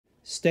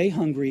Stay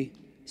hungry,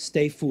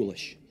 stay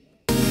foolish.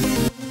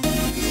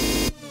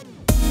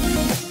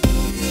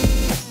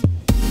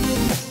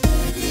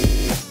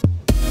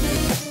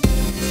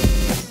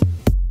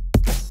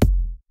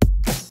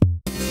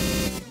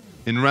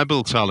 In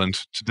Rebel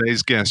Talent,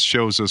 today's guest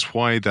shows us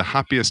why the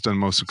happiest and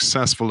most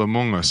successful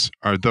among us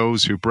are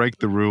those who break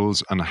the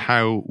rules and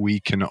how we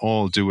can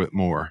all do it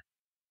more.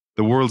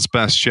 The world's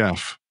best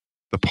chef,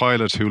 the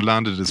pilot who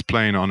landed his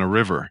plane on a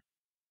river,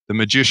 the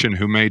magician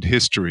who made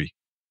history,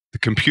 the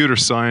computer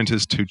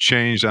scientist who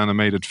changed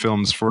animated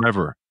films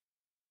forever.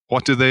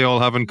 What do they all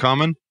have in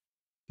common?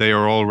 They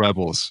are all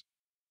rebels.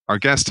 Our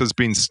guest has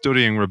been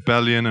studying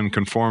rebellion and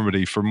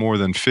conformity for more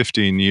than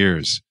 15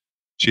 years.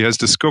 She has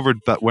discovered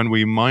that when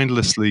we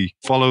mindlessly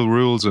follow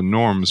rules and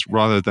norms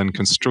rather than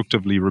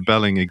constructively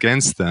rebelling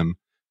against them,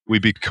 we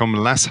become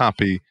less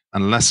happy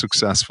and less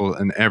successful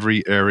in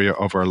every area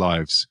of our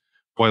lives.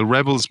 While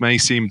rebels may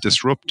seem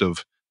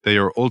disruptive, they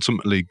are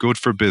ultimately good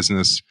for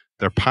business.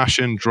 Their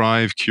passion,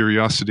 drive,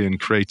 curiosity, and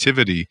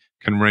creativity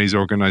can raise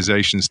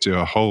organizations to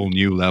a whole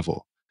new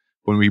level.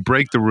 When we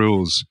break the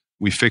rules,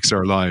 we fix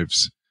our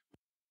lives.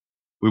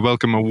 We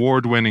welcome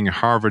award-winning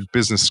Harvard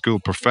Business School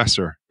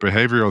professor,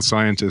 behavioral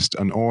scientist,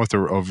 and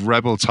author of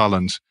Rebel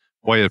Talent,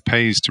 Why It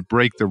Pays to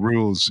Break the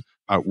Rules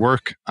at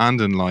Work and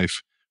in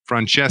Life,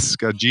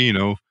 Francesca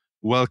Gino.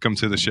 Welcome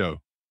to the show.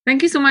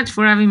 Thank you so much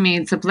for having me.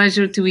 It's a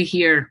pleasure to be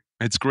here.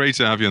 It's great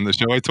to have you on the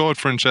show. I thought,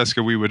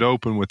 Francesca, we would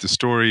open with the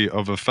story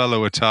of a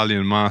fellow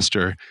Italian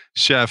master,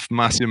 Chef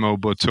Massimo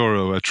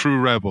Botturo, a true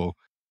rebel.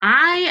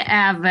 I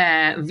have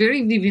a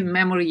very vivid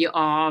memory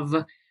of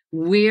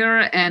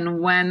where and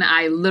when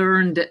I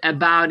learned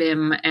about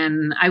him.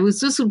 And I was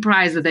so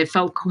surprised that I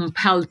felt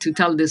compelled to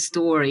tell this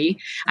story.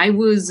 I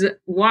was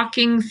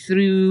walking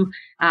through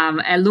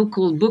a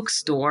local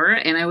bookstore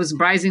and I was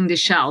browsing the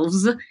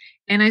shelves.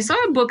 And I saw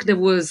a book that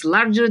was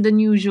larger than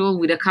usual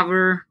with a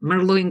cover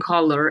Merlot in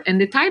color.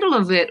 And the title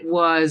of it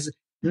was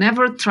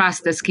Never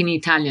Trust a Skinny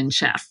Italian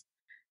Chef.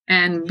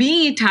 And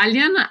being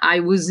Italian, I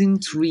was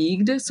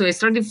intrigued. So I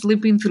started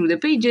flipping through the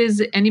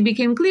pages and it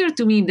became clear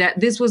to me that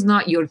this was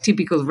not your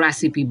typical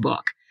recipe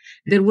book.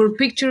 There were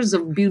pictures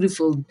of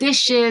beautiful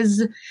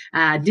dishes,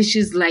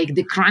 dishes like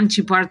the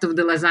crunchy part of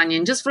the lasagna.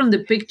 And just from the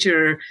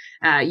picture,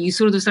 you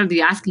sort of started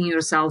asking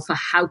yourself,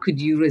 how could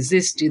you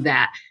resist to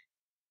that?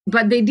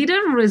 But they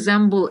didn't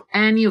resemble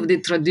any of the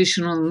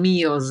traditional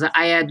meals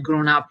I had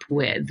grown up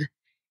with.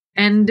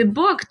 And the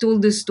book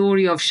told the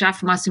story of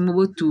Chef Massimo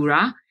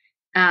Bottura,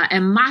 a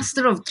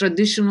master of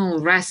traditional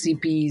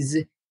recipes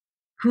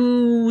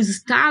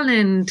whose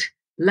talent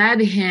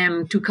led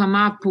him to come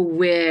up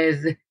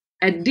with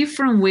a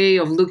different way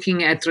of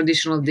looking at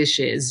traditional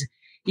dishes.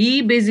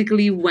 He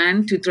basically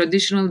went to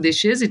traditional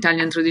dishes,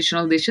 Italian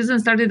traditional dishes,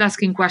 and started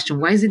asking questions.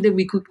 Why is it that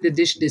we cook the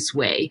dish this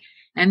way?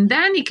 And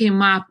then he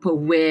came up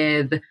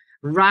with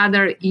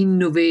rather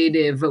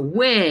innovative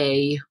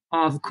way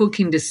of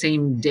cooking the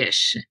same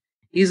dish.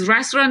 His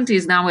restaurant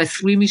is now a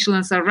 3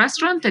 Michelin star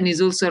restaurant, and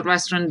is also a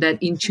restaurant that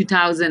in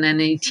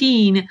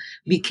 2018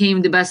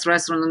 became the best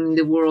restaurant in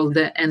the world.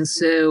 And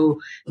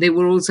so they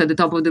were also at the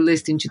top of the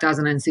list in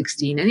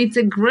 2016. And it's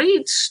a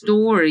great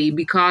story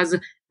because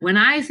when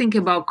I think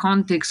about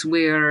contexts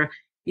where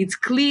it's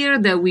clear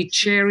that we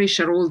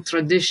cherish our old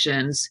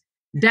traditions,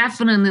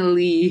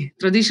 definitely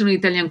traditional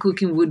Italian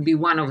cooking would be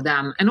one of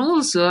them. And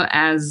also,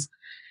 as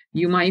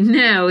you might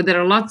know,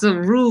 there are lots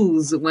of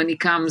rules when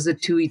it comes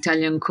to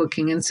Italian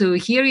cooking. And so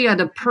here you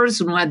had a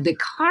person who had the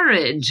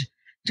courage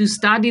to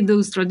study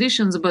those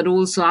traditions, but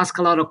also ask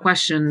a lot of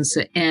questions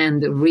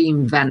and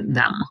reinvent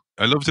them.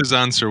 I loved his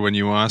answer when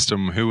you asked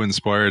him who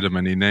inspired him,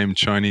 and he named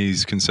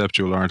Chinese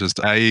conceptual artist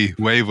Ai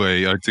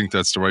Weiwei. I think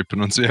that's the right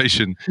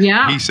pronunciation.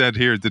 Yeah. He said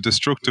here, the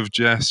destructive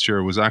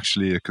gesture was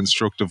actually a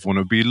constructive one.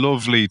 It'd be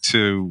lovely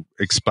to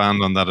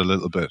expand on that a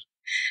little bit.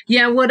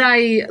 Yeah, what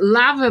I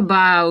love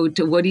about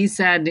what he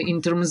said in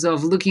terms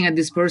of looking at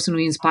this person who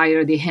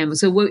inspired him.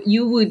 So what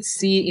you would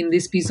see in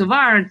this piece of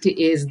art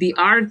is the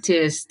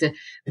artist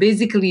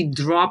basically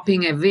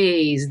dropping a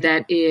vase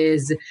that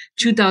is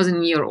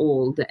 2,000 years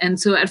old. And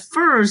so at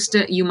first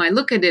you might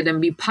look at it and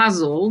be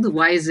puzzled.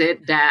 Why is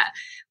it that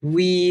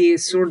we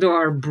sort of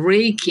are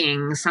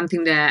breaking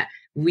something that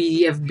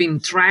we have been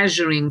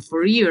treasuring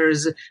for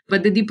years?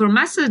 But the deeper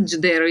message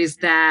there is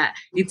that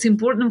it's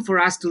important for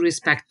us to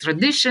respect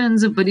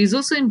traditions, but it's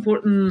also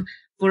important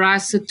for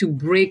us to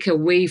break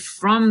away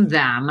from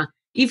them,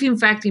 if in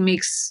fact it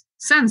makes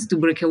sense to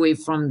break away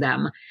from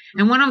them.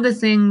 And one of the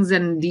things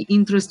and the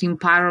interesting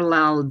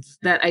parallels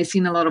that I see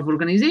in a lot of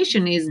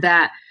organizations is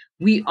that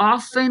we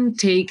often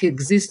take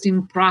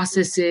existing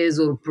processes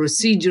or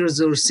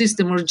procedures or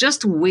system or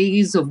just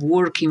ways of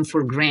working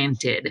for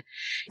granted.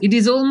 It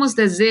is almost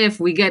as if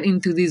we get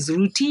into this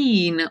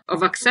routine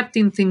of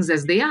accepting things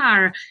as they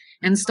are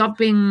and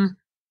stopping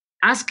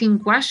asking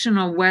question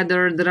of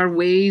whether there are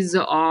ways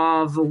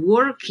of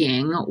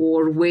working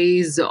or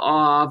ways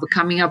of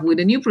coming up with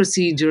a new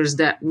procedures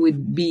that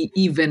would be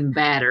even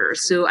better.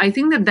 So I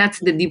think that that's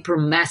the deeper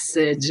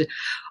message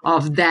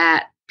of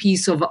that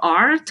piece of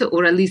art,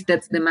 or at least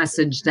that's the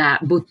message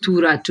that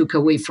Bottura took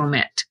away from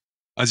it.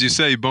 As you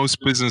say, most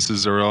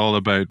businesses are all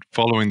about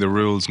following the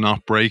rules,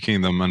 not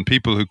breaking them. And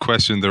people who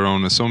question their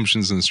own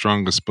assumptions and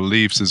strongest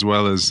beliefs, as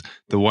well as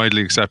the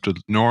widely accepted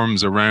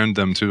norms around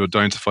them, to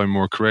identify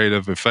more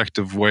creative,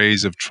 effective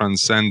ways of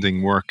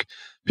transcending work.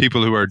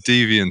 People who are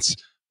deviants,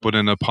 but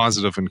in a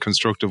positive and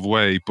constructive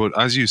way. But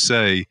as you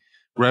say,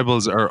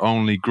 rebels are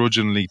only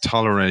grudgingly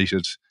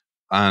tolerated.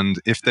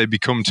 And if they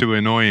become too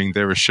annoying,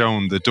 they're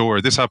shown the door.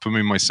 This happened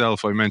to me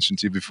myself. I mentioned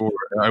to you before.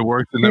 I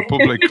worked in a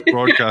public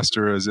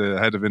broadcaster as a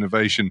head of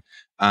innovation,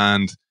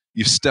 and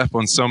you step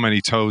on so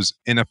many toes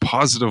in a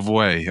positive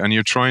way, and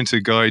you're trying to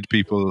guide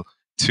people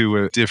to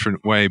a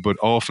different way. But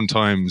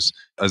oftentimes,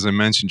 as I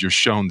mentioned, you're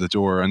shown the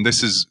door. And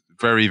this is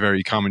very,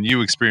 very common.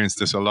 You experience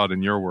this a lot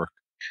in your work.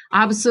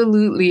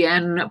 Absolutely.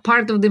 And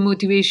part of the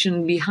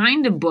motivation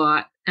behind the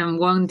book and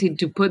wanted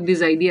to put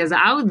these ideas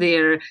out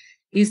there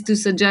is to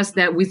suggest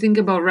that we think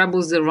about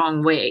rebels the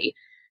wrong way.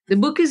 The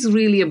book is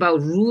really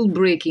about rule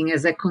breaking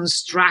as a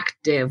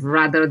constructive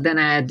rather than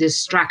a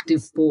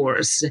destructive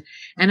force.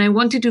 And I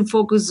wanted to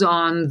focus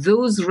on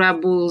those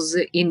rebels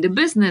in the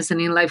business and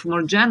in life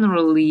more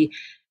generally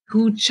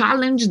who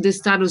challenge the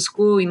status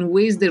quo in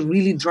ways that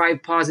really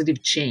drive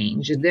positive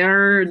change.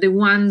 They're the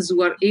ones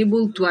who are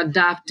able to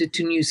adapt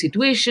to new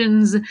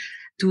situations,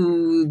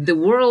 to the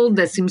world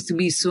that seems to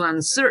be so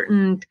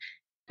uncertain,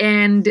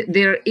 and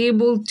they're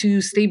able to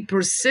stay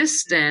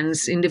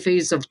persistent in the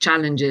face of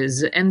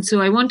challenges. And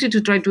so I wanted to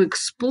try to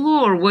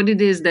explore what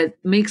it is that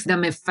makes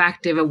them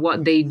effective at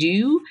what they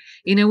do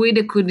in a way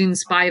that could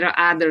inspire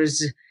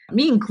others,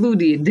 me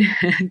included,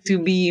 to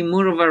be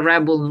more of a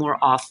rebel more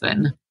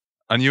often.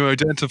 And you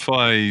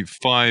identify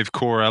 5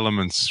 core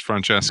elements,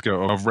 Francesca,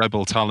 of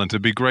rebel talent.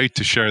 It'd be great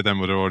to share them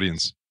with our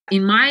audience.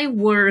 In my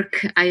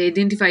work, I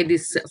identify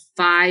these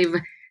 5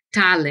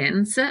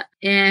 talents.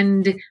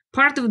 And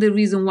part of the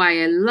reason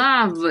why I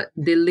love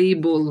the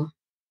label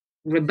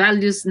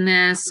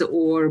rebelliousness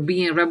or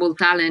being a rebel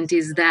talent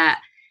is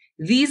that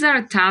these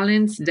are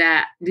talents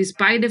that,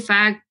 despite the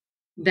fact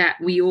that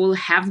we all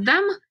have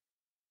them,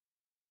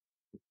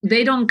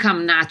 they don't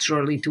come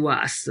naturally to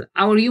us.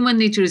 Our human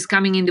nature is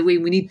coming in the way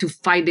we need to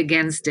fight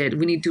against it.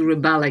 We need to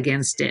rebel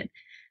against it.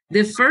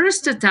 The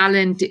first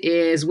talent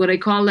is what I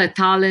call a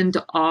talent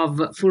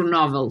for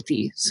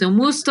novelty. So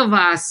most of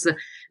us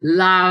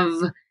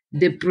love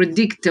the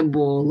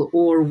predictable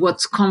or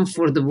what's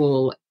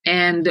comfortable.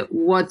 And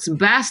what's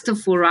best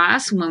for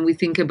us when we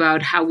think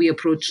about how we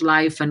approach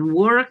life and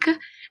work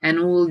and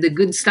all the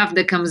good stuff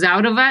that comes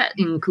out of it,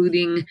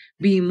 including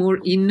being more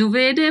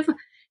innovative,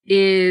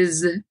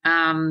 is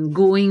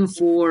going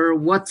for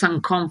what's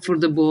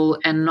uncomfortable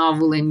and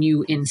novel and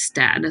new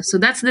instead. So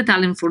that's the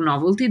talent for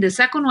novelty. The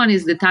second one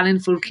is the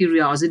talent for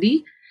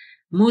curiosity.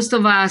 Most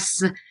of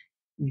us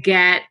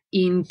get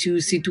into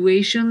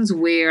situations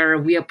where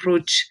we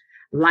approach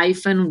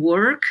life and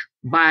work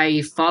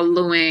by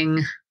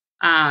following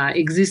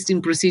existing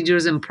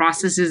procedures and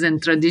processes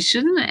and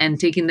tradition and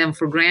taking them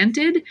for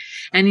granted.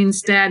 And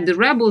instead, the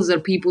rebels are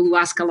people who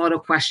ask a lot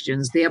of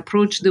questions. They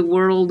approach the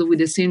world with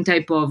the same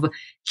type of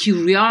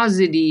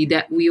curiosity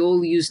that we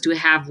all used to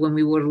have when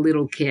we were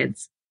little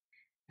kids.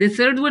 The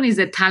third one is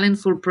a talent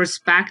for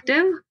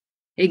perspective.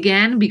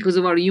 Again, because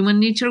of our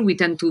human nature, we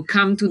tend to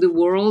come to the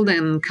world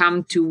and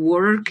come to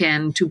work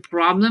and to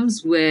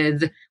problems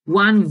with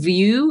one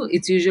view.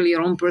 It's usually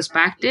our own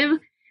perspective.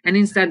 And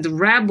instead, the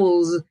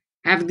rebels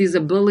have this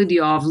ability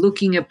of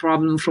looking at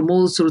problems from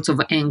all sorts of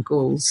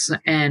angles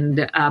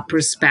and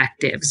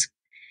perspectives.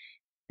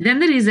 Then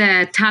there is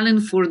a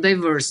talent for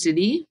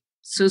diversity.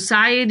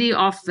 Society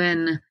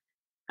often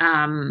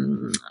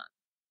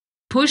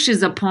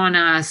pushes upon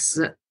us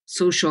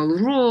social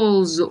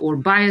roles or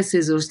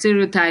biases or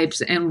stereotypes,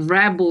 and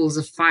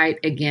rebels fight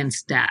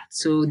against that.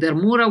 So they're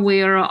more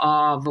aware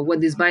of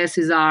what these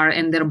biases are,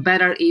 and they're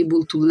better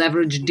able to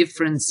leverage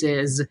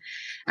differences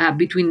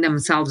between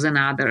themselves and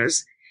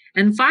others.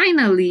 And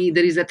finally,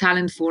 there is a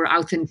talent for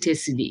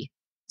authenticity.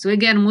 So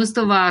again, most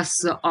of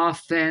us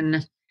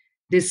often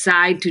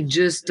decide to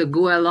just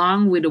go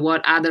along with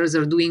what others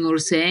are doing or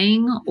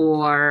saying,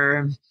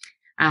 or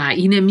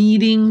in a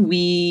meeting,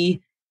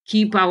 we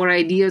keep our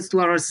ideas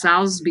to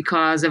ourselves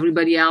because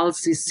everybody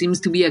else seems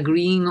to be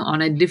agreeing on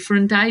a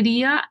different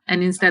idea.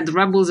 And instead,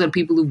 rebels are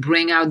people who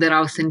bring out their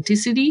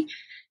authenticity.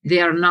 They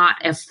are not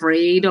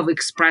afraid of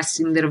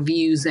expressing their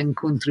views and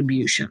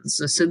contributions.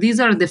 So these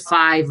are the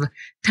 5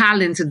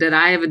 talents that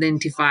I have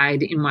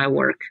identified in my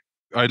work.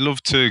 I'd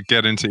love to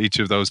get into each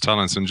of those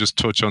talents and just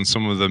touch on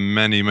some of the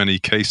many, many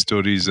case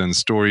studies and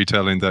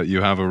storytelling that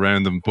you have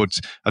around them. But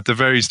at the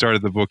very start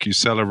of the book, you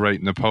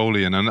celebrate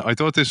Napoleon. And I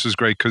thought this was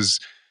great because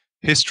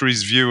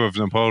history's view of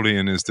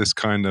Napoleon is this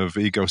kind of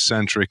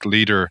egocentric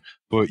leader.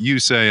 But you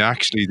say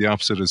actually the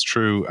opposite is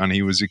true. And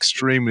he was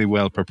extremely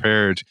well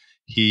prepared.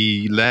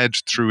 He led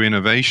through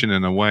innovation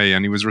in a way,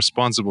 and he was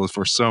responsible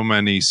for so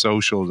many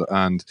social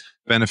and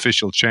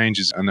beneficial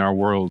changes in our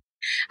world.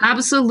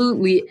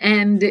 Absolutely.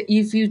 And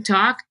if you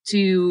talk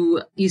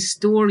to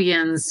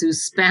historians who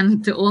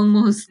spent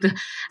almost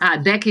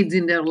decades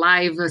in their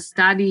life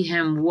study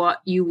him,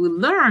 what you will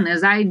learn,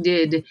 as I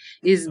did,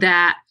 is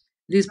that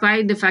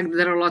despite the fact that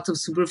there are lots of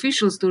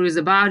superficial stories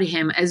about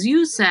him, as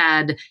you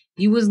said,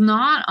 he was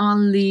not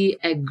only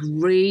a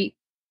great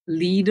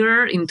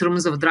leader in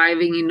terms of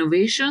driving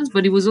innovations,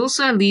 but he was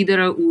also a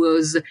leader who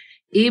was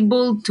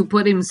able to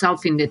put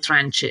himself in the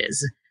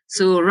trenches.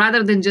 So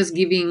rather than just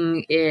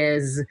giving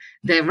his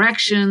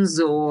directions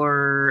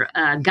or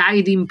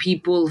guiding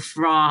people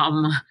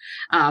from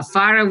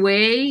far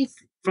away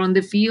from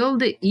the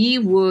field, he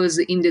was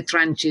in the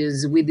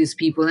trenches with these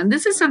people, and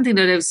this is something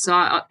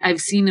that I've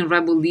seen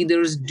rebel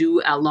leaders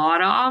do a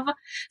lot of.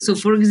 So,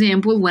 for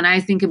example, when I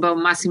think about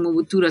Massimo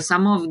Bottura,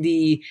 some of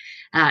the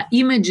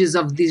images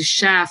of this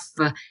chef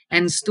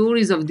and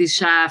stories of this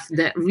chef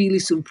that really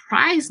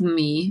surprised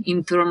me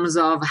in terms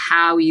of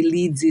how he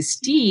leads his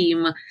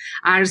team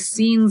are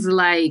scenes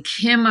like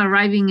him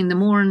arriving in the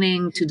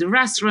morning to the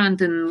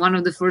restaurant, and one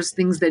of the first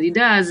things that he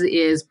does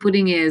is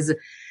putting his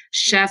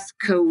chef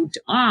coat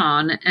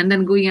on and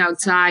then going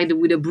outside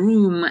with a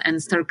broom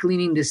and start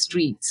cleaning the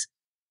streets.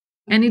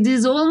 And it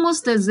is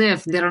almost as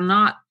if there are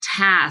not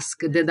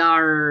tasks that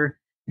are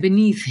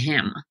beneath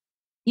him,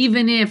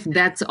 even if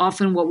that's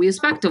often what we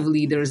expect of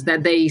leaders,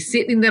 that they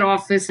sit in their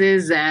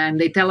offices and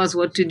they tell us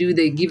what to do,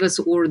 they give us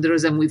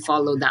orders and we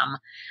follow them.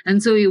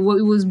 And so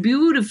what was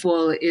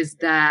beautiful is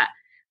that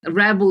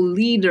rebel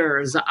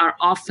leaders are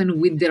often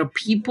with their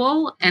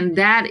people, and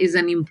that is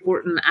an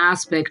important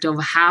aspect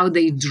of how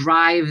they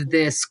drive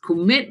this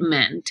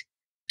commitment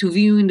to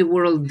viewing the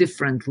world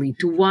differently,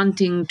 to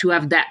wanting to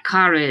have that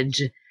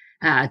courage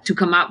to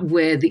come up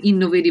with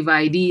innovative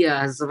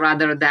ideas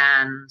rather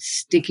than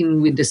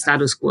sticking with the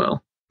status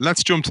quo.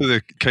 Let's jump to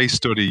the case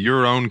study,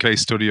 your own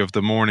case study of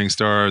the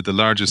Morningstar, the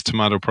largest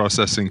tomato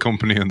processing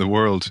company in the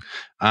world,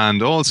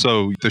 and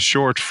also the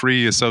short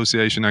free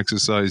association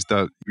exercise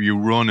that you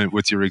run it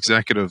with your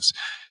executives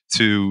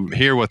to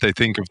hear what they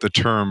think of the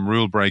term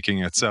rule breaking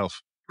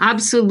itself.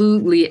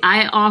 Absolutely.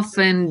 I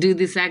often do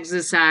this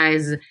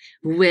exercise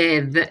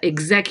with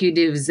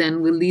executives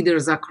and with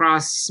leaders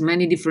across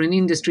many different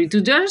industries to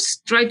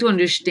just try to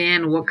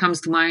understand what comes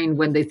to mind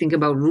when they think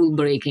about rule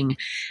breaking.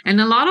 And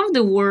a lot of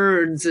the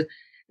words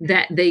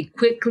that they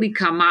quickly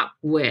come up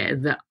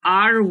with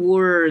are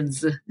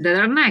words that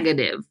are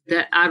negative,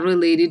 that are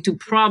related to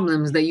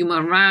problems that you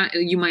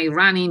might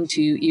run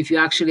into if you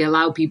actually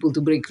allow people to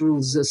break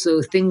rules.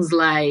 So things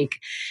like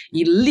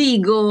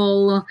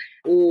illegal,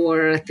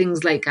 or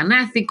things like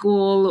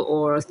unethical,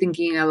 or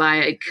thinking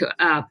like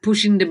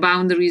pushing the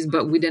boundaries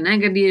but with a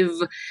negative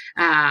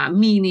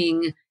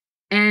meaning.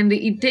 And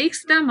it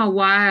takes them a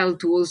while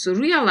to also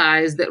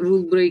realize that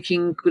rule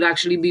breaking could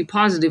actually be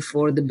positive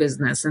for the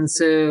business. And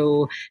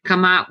so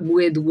come up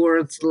with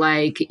words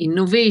like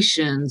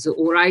innovations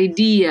or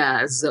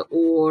ideas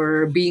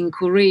or being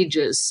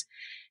courageous.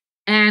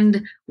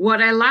 And what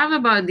I love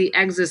about the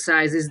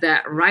exercise is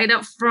that right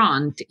up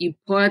front, it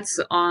puts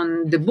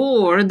on the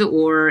board,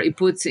 or it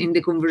puts in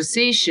the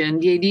conversation,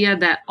 the idea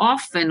that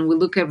often we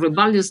look at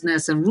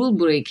rebelliousness and rule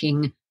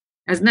breaking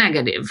as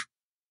negative.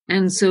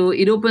 And so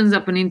it opens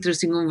up an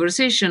interesting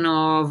conversation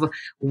of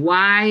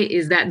why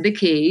is that the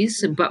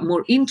case? But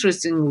more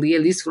interestingly,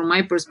 at least from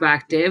my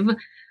perspective,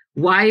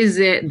 why is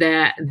it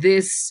that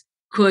this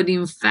could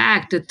in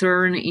fact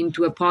turn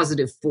into a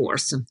positive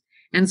force?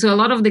 And so a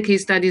lot of the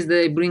case studies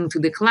that I bring to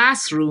the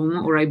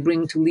classroom, or I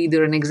bring to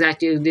leader and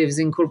executives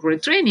in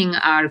corporate training,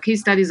 are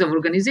case studies of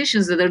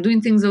organizations that are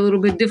doing things a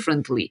little bit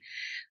differently.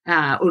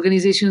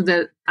 Organizations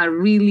that are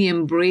really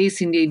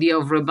embracing the idea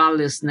of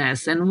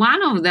rebelliousness. And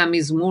one of them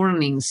is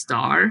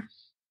Morningstar.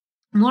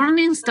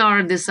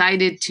 Morningstar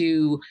decided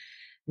to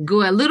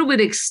go a little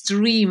bit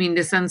extreme in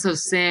the sense of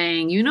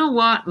saying, you know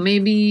what,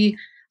 maybe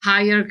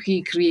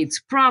hierarchy creates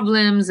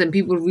problems and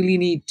people really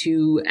need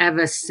to have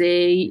a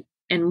say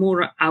and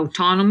more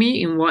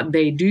autonomy in what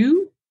they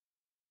do.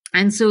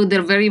 And so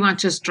they're very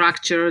much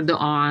structured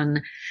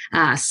on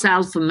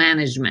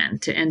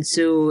self-management. And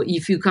so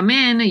if you come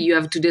in, you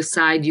have to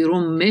decide your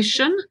own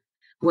mission.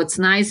 What's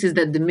nice is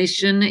that the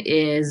mission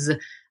is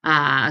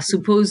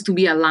supposed to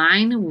be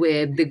aligned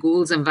with the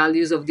goals and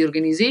values of the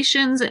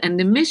organizations, and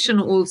the mission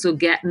also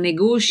get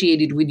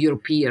negotiated with your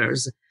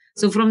peers.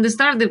 So from the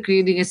start, they're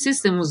creating a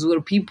system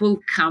where people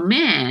come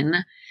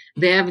in,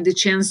 they have the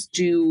chance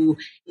to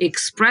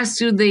express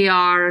who they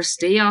are,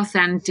 stay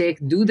authentic,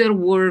 do their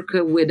work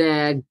with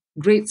a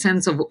great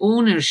sense of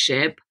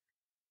ownership,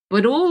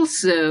 but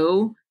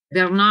also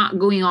they're not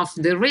going off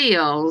the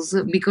rails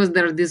because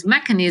there are these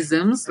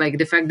mechanisms, like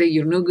the fact that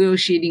you're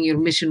negotiating your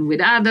mission with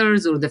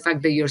others, or the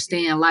fact that you're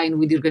staying aligned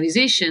with the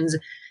organizations,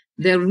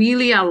 that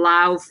really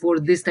allow for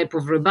this type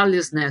of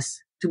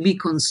rebelliousness to be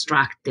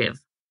constructive.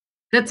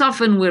 That's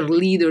often where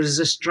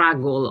leaders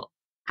struggle.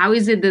 How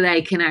is it that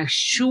I can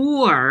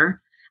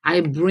assure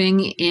I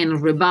bring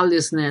in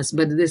rebelliousness,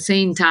 but at the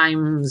same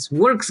time,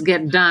 works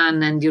get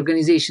done and the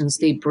organization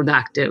stay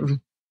productive?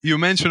 You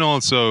mentioned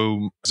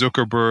also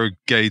Zuckerberg,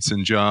 Gates,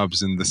 and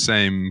Jobs in the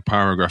same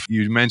paragraph.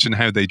 You mentioned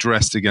how they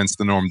dressed against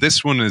the norm.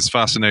 This one is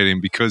fascinating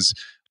because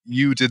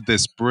you did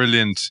this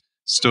brilliant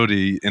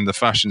study in the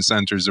fashion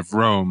centers of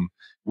Rome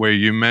where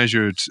you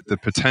measured the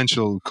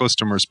potential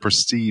customers'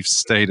 perceived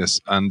status.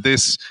 And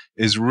this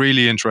is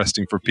really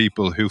interesting for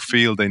people who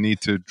feel they need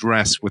to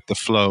dress with the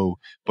flow,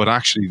 but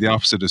actually the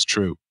opposite is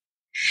true.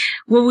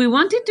 What we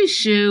wanted to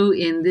show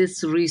in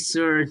this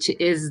research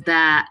is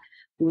that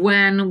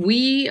when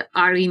we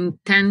are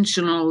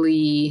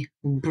intentionally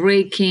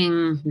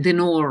breaking the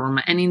norm,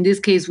 and in this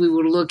case, we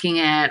were looking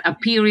at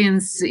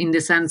appearance in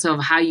the sense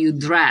of how you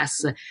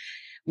dress,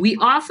 we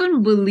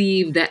often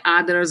believe that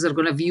others are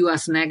going to view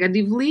us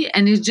negatively,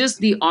 and it's just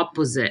the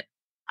opposite.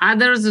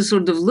 Others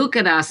sort of look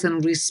at us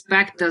and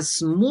respect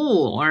us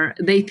more.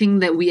 They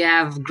think that we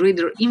have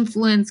greater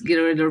influence,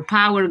 greater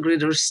power,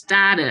 greater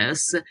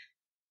status,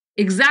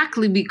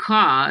 exactly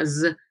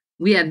because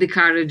we had the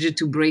courage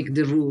to break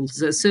the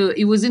rules. So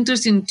it was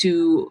interesting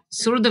to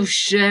sort of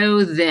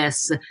show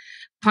this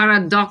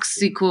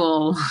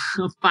paradoxical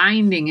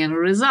finding and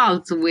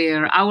result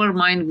where our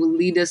mind will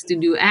lead us to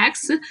do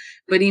X,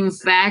 but in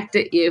fact,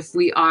 if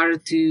we are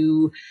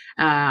to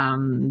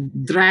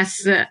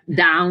dress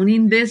down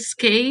in this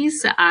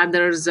case,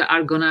 others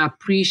are going to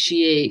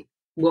appreciate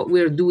what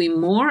we're doing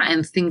more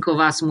and think of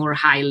us more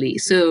highly.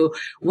 So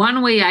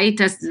one way I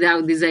tested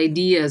out these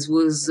ideas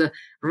was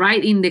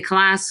right in the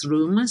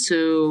classroom.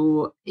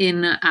 So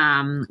in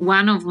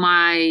one of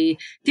my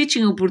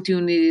teaching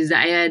opportunities,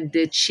 I had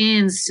the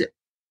chance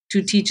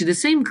to teach the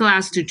same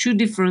class to two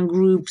different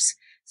groups,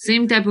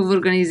 same type of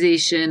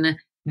organization,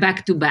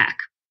 back to back.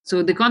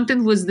 So the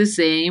content was the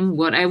same.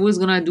 What I was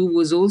going to do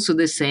was also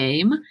the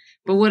same.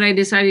 But what I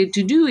decided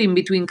to do in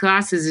between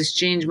classes is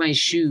change my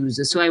shoes.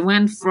 So I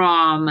went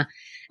from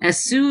a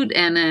suit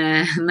and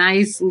a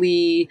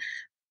nicely,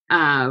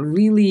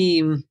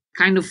 really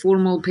kind of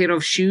formal pair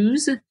of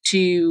shoes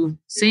to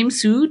same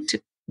suit,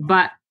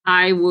 but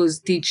I was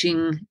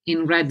teaching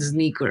in red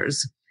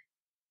sneakers.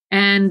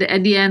 And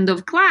at the end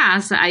of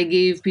class, I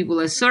gave people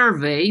a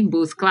survey,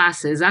 both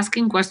classes,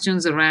 asking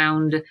questions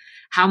around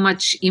how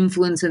much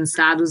influence and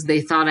status they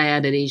thought I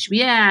had at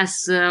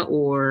HBS,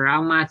 or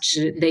how much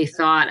they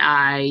thought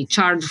I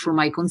charged for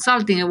my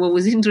consulting. And what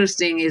was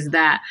interesting is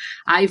that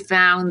I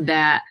found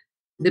that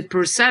the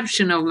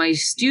perception of my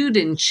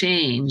student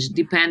changed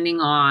depending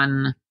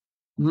on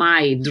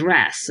my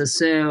dress.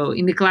 So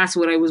in the class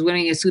where I was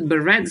wearing a suit but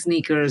red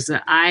sneakers,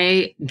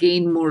 I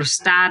gained more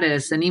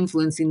status and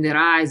influence in their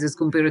eyes as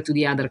compared to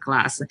the other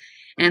class.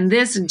 And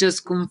this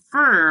just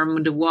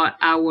confirmed what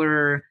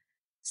our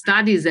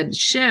studies had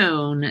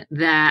shown,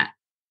 that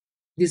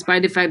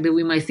despite the fact that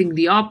we might think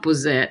the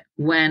opposite,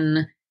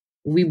 when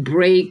we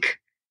break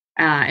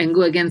and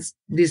go against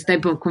this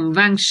type of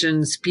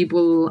conventions,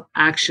 people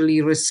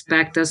actually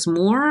respect us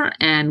more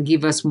and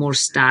give us more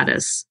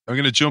status. I'm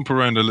going to jump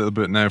around a little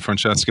bit now,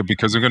 Francesca,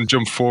 because I'm going to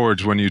jump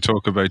forward when you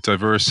talk about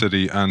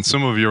diversity and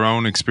some of your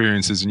own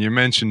experiences. And you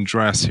mentioned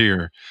dress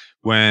here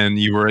when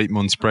you were 8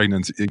 months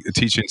pregnant,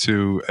 teaching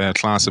to a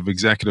class of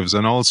executives,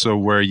 and also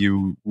where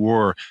you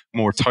wore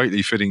more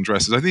tightly fitting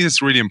dresses. I think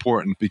it's really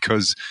important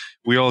because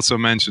we also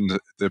mentioned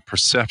the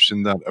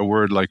perception that a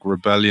word like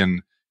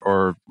rebellion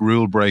or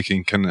rule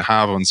breaking can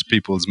have on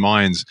people's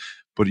minds.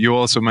 But you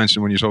also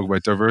mentioned when you talk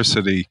about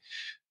diversity,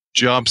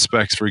 job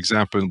specs, for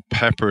example,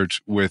 peppered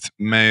with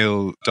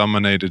male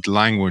dominated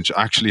language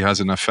actually has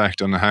an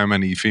effect on how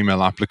many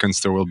female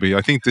applicants there will be.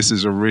 I think this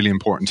is a really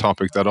important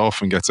topic that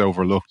often gets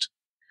overlooked.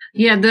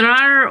 Yeah, there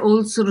are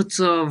all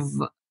sorts of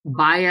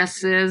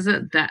biases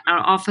that are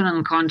often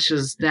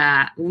unconscious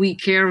that we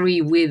carry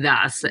with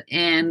us.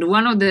 And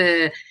one of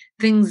the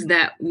things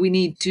that we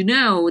need to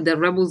know that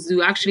rebels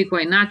do actually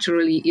quite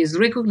naturally is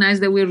recognize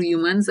that we're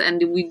humans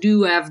and we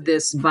do have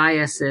these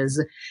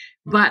biases.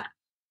 But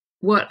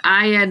what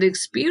I had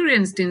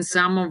experienced in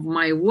some of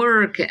my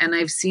work, and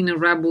I've seen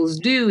rebels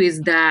do,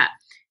 is that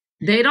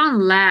they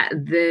don't let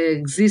the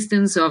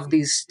existence of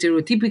these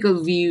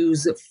stereotypical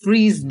views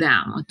freeze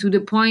them to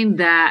the point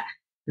that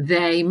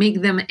they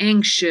make them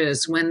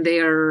anxious when they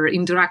are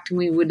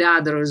interacting with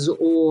others,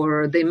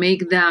 or they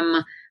make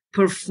them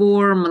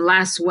perform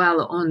less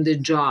well on the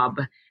job.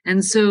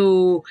 And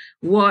so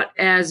what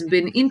has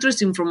been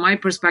interesting from my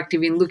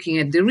perspective in looking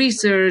at the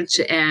research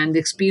and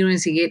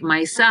experiencing it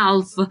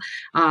myself,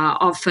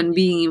 often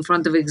being in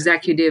front of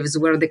executives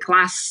where the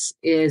class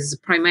is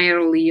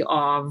primarily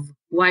of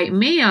white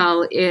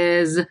male,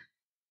 is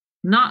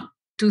not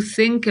to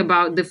think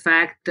about the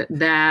fact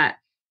that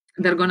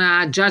they're going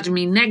to judge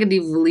me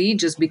negatively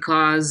just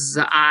because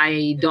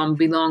I don't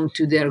belong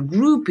to their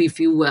group, if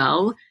you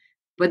will,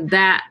 but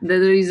that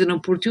there is an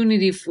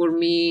opportunity for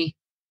me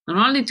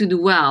not only to do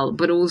well,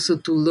 but also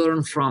to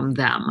learn from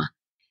them.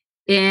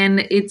 And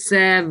it's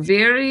a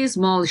very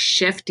small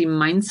shift in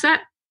mindset.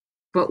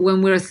 But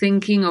when we're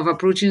thinking of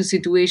approaching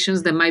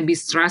situations that might be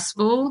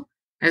stressful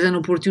as an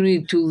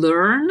opportunity to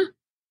learn,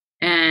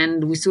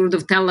 and we sort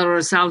of tell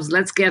ourselves,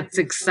 let's get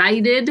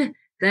excited,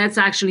 that's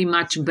actually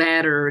much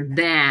better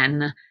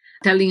than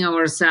telling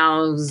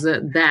ourselves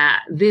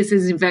that this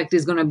is in fact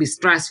is going to be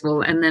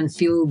stressful, and then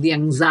feel the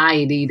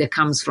anxiety that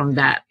comes from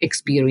that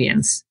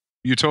experience.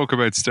 You talk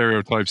about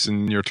stereotypes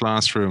in your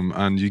classroom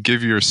and you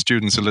give your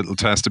students a little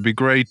test. It'd be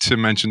great to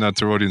mention that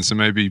to our audience and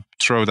maybe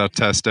throw that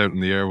test out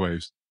in the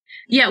airwaves.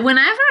 Yeah,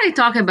 whenever I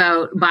talk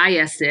about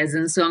biases,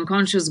 and so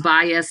unconscious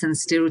bias and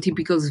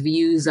stereotypical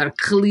views are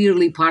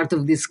clearly part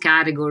of this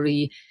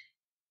category,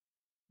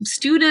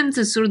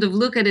 students sort of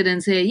look at it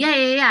and say,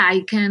 yeah,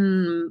 I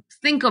can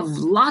think of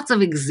lots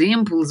of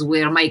examples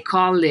where my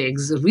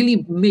colleagues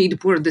really made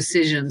poor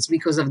decisions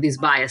because of these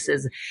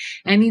biases.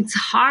 And it's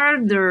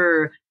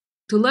harder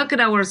to look at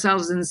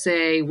ourselves and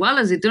say, well,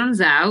 as it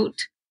turns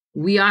out,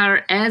 we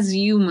are as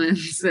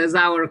humans as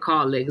our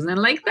colleagues. And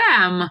like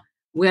them,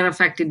 we're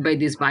affected by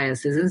these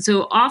biases. And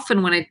so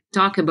often when I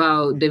talk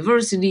about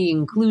diversity,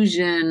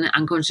 inclusion,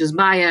 unconscious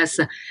bias,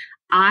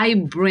 I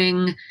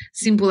bring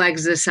simple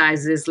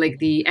exercises like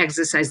the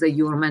exercise that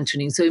you were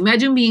mentioning. So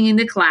imagine being in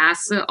the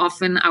class.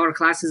 Often our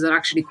classes are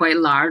actually quite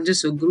large,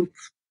 so group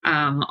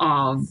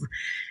of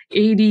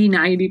 80,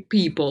 90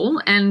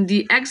 people. And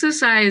the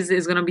exercise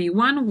is going to be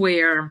one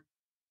where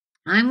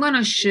I'm going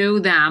to show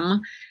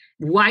them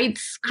white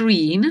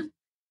screen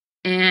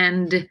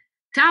and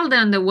tell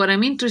them that what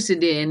I'm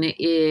interested in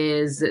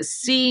is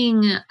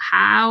seeing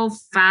how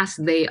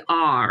fast they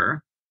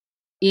are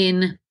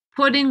in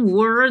putting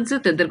words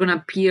that they're going to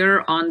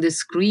appear on the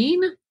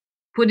screen,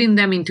 putting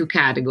them into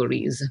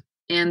categories.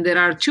 And there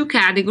are two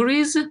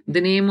categories.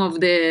 The name of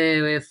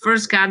the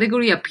first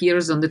category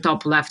appears on the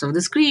top left of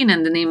the screen,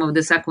 and the name of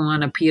the second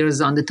one appears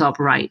on the top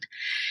right.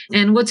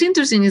 And what's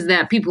interesting is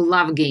that people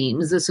love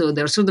games. So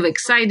they're sort of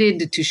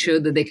excited to show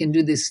that they can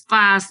do this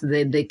fast,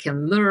 that they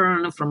can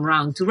learn from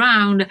round to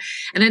round.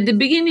 And at the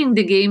beginning,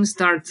 the game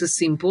starts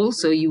simple.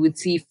 So you would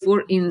see,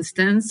 for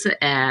instance,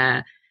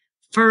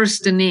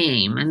 first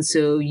name. And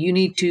so you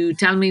need to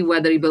tell me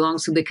whether it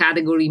belongs to the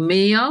category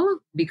male,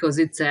 because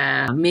it's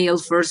a male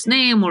first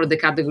name, or the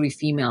category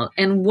female.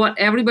 And what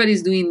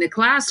everybody's doing in the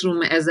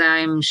classroom, as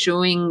I'm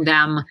showing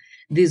them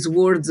these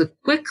words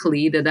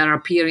quickly that are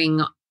appearing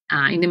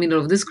in the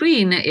middle of the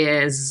screen,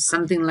 is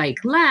something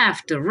like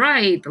left,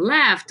 right,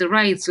 left,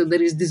 right. So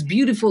there is this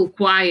beautiful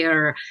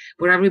choir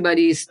where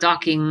everybody is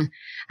talking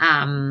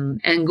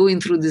and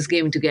going through this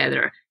game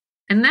together.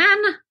 And then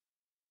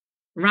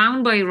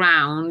round by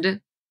round,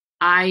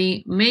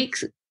 I make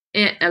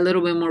it a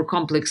little bit more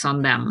complex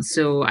on them.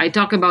 So I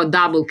talk about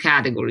double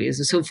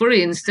categories. So for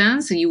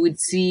instance, you would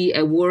see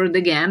a word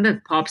again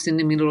that pops in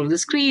the middle of the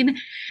screen.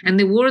 And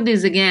the word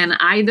is again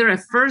either a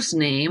first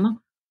name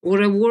or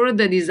a word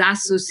that is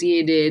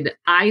associated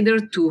either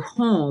to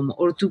home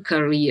or to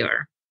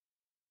career.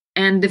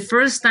 And the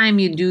first time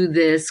you do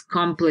this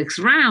complex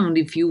round,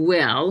 if you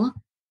will,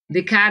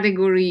 the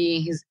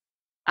categories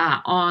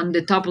on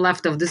the top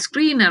left of the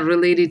screen are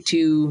related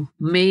to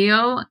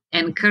male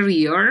and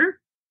career,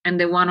 and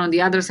the one on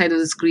the other side of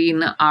the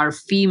screen are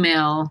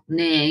female,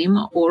 name,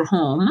 or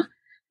home.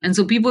 And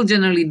so people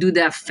generally do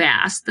that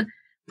fast.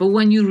 But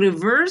when you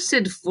reverse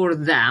it for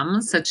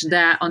them, such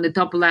that on the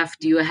top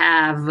left you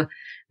have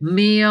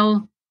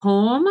male,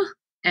 home,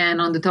 and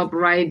on the top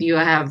right you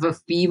have a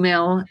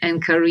female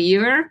and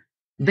career,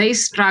 they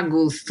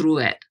struggle through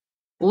it.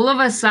 All of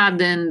a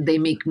sudden, they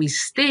make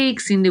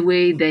mistakes in the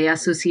way they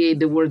associate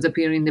the words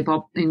appearing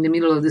in the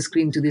middle of the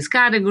screen to this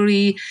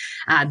category.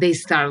 They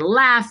start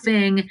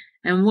laughing.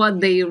 And what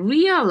they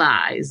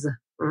realize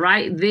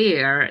right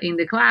there in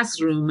the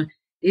classroom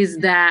is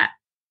that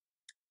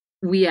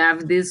we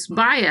have these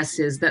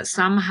biases that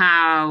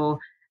somehow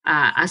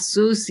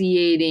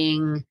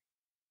associating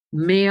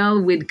male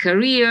with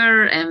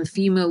career and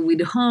female with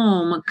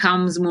home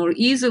comes more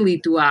easily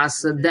to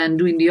us than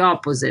doing the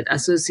opposite,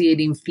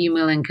 associating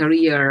female and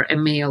career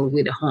and male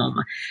with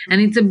home. And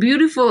it's a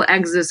beautiful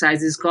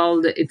exercise.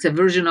 It's a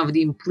version of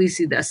the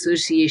implicit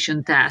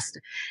association test.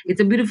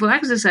 It's a beautiful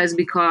exercise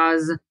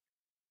because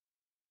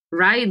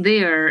right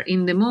there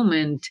in the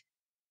moment,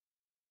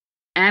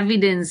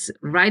 evidence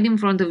right in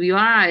front of your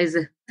eyes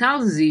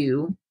tells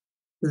you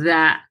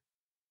that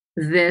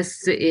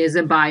this is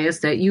a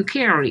bias that you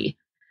carry.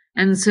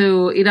 And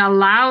so it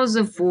allows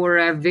for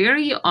a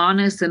very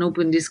honest and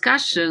open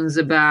discussions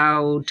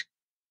about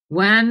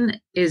when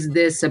is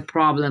this a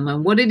problem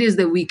and what it is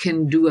that we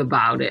can do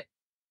about it,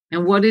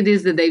 and what it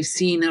is that they've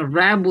seen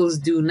rebels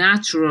do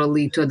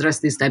naturally to address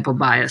these type of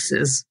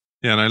biases.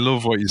 Yeah, and I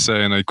love what you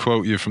say, and I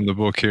quote you from the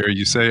book here.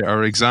 You say,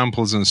 our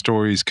examples and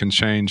stories can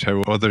change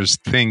how others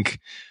think,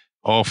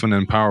 often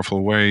in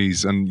powerful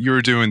ways. And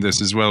you're doing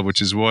this as well,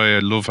 which is why I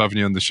love having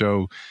you on the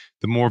show.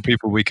 The more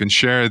people we can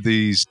share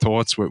these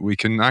thoughts with, we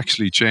can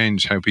actually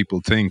change how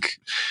people think.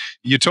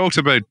 You talked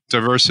about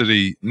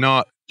diversity,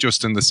 not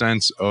just in the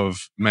sense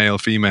of male,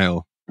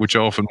 female, which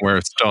often where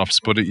it stops,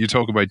 but you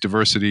talk about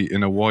diversity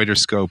in a wider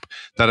scope,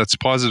 that it's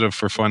positive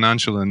for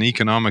financial and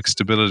economic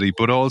stability,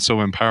 but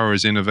also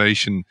empowers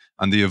innovation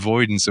and the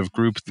avoidance of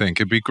groupthink.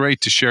 It'd be great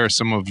to share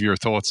some of your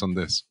thoughts on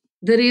this.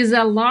 There is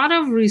a lot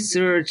of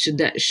research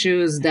that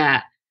shows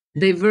that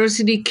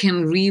diversity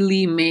can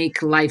really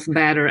make life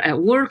better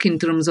at work in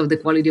terms of the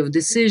quality of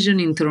decision,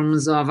 in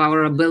terms of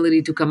our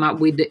ability to come up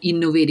with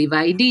innovative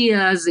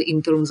ideas,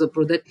 in terms of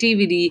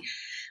productivity.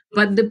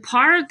 But the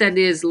part that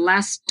is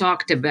less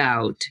talked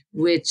about,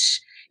 which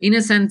in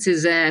a sense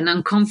is an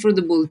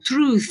uncomfortable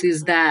truth,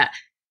 is that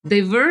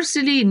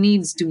diversity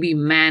needs to be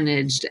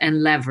managed and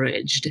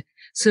leveraged.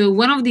 So,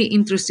 one of the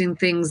interesting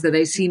things that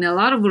I see in a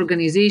lot of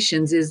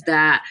organizations is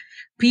that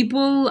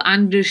people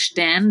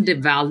understand the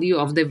value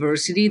of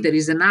diversity. There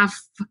is enough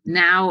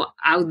now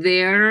out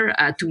there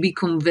to be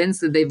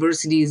convinced that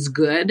diversity is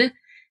good.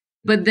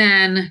 But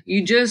then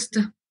you just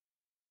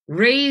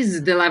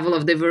raise the level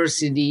of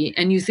diversity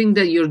and you think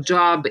that your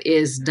job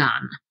is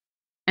done.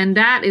 And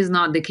that is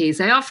not the case.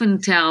 I often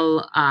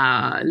tell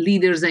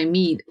leaders I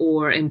meet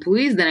or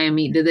employees that I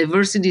meet that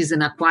diversity is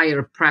an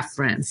acquired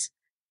preference.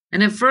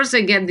 And at first,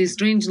 I get this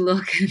strange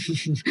look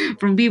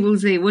from people who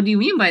say, "What do you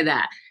mean by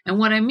that?" And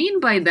what I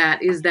mean by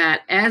that is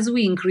that as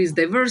we increase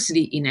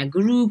diversity in a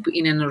group,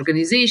 in an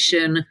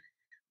organization,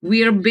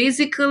 we are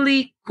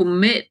basically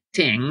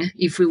committing,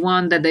 if we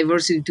want that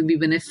diversity to be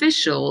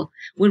beneficial,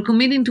 we're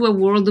committing to a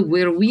world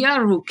where we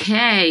are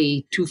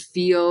okay to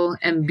feel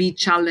and be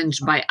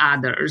challenged by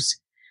others,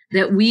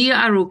 that we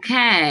are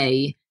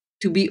okay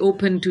to be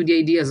open to the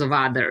ideas of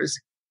others.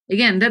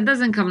 Again, that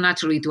doesn't come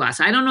naturally to us.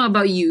 I don't know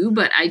about you,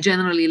 but I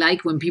generally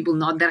like when people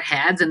nod their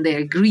heads and they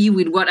agree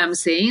with what I'm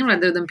saying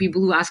rather than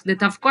people who ask the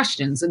tough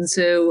questions. And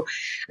so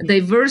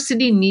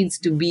diversity needs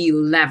to be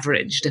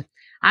leveraged.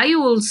 I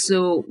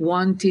also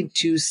wanted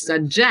to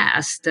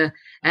suggest,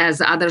 as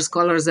other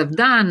scholars have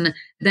done,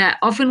 that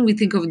often we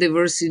think of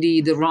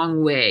diversity the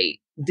wrong way.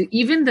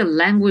 Even the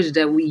language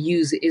that we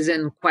use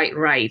isn't quite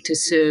right.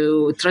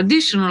 So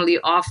traditionally,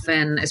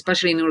 often,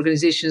 especially in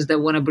organizations that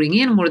want to bring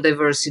in more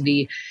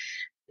diversity,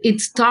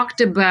 it's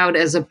talked about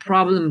as a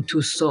problem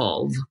to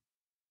solve.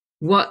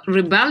 What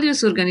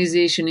rebellious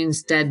organizations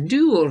instead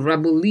do, or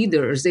rebel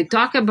leaders, they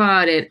talk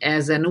about it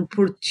as an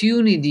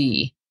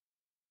opportunity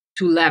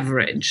to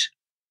leverage.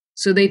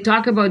 So they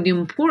talk about the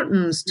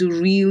importance to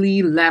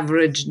really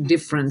leverage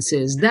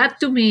differences. That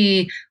to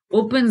me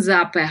opens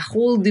up a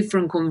whole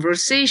different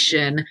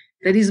conversation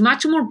that is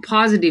much more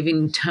positive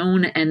in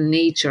tone and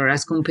nature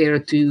as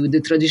compared to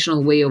the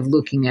traditional way of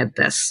looking at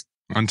this.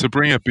 And to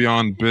bring it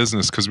beyond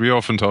business, because we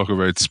often talk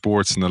about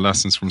sports and the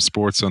lessons from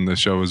sports on this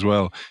show as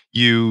well,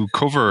 you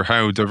cover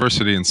how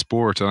diversity in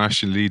sport can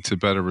actually lead to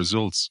better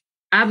results.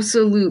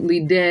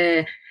 Absolutely.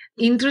 The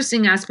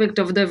interesting aspect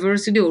of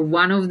diversity, or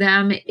one of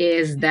them,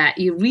 is that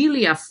it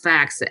really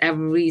affects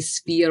every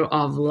sphere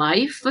of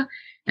life.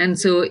 And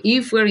so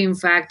if we're in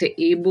fact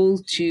able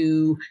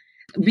to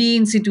be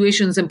in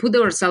situations and put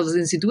ourselves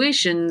in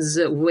situations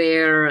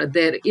where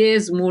there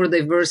is more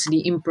diversity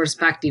in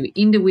perspective,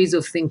 in the ways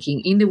of thinking,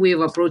 in the way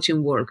of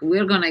approaching work,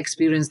 we're going to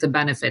experience the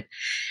benefit.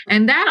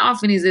 And that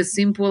often is as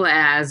simple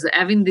as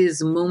having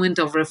this moment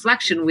of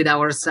reflection with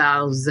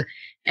ourselves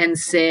and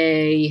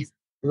say,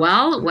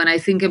 well, when I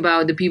think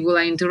about the people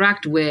I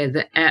interact with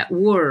at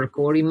work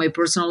or in my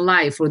personal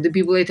life, or the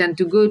people I tend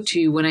to go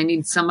to when I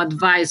need some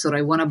advice or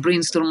I want to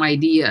brainstorm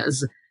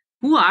ideas,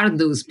 who are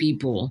those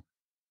people?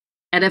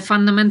 At a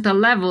fundamental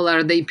level,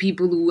 are they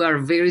people who are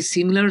very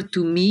similar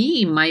to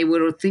me in my way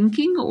of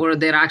thinking, or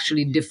they're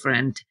actually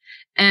different?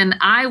 And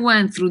I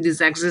went through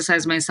this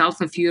exercise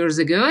myself a few years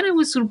ago, and I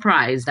was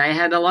surprised. I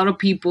had a lot of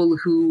people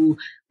who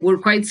were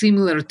quite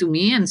similar to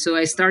me, and so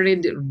I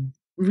started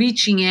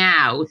reaching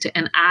out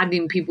and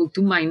adding people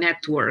to my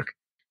network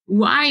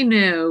who I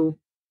know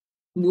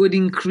would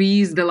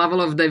increase the level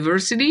of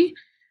diversity,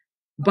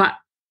 but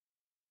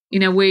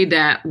in a way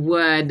that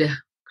would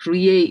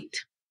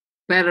create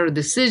better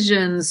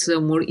decisions,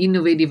 more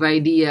innovative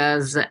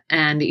ideas,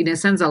 and in a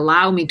sense,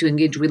 allow me to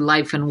engage with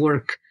life and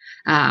work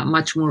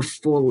much more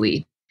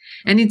fully.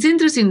 And it's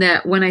interesting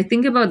that when I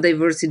think about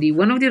diversity,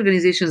 one of the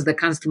organizations that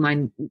comes to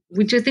mind,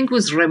 which I think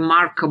was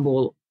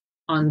remarkable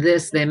on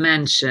this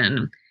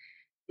dimension,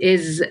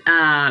 is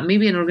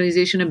maybe an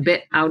organization a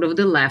bit out of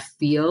the left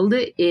field,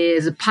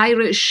 is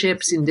pirate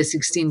ships in the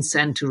 16th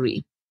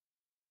century.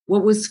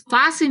 What was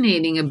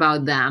fascinating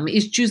about them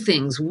is two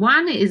things.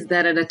 One is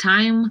that at a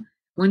time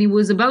when it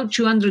was about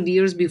 200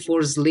 years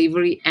before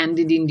slavery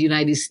ended in the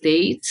United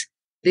States,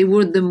 they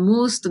were the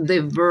most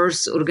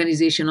diverse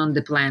organization on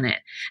the planet.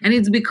 And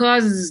it's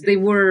because they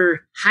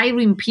were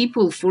hiring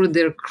people for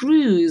their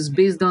crews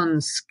based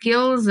on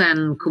skills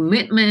and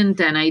commitment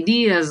and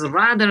ideas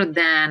rather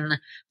than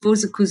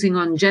focusing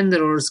on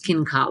gender or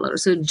skin color.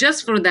 So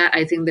just for that,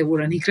 I think they were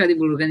an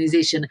incredible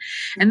organization.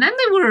 And then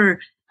they were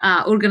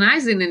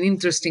organized in an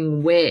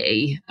interesting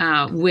way,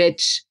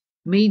 which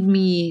made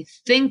me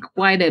think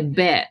quite a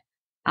bit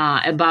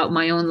about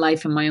my own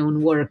life and my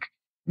own work.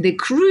 The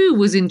crew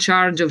was in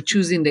charge of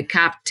choosing the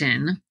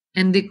captain,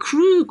 and the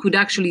crew could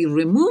actually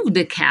remove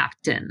the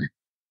captain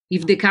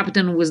if the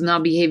captain was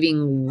not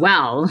behaving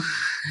well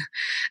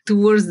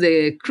towards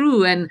the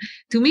crew. And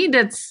to me,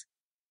 that's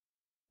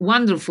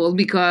wonderful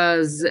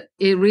because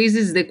it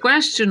raises the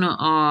question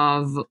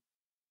of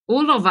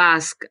all of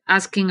us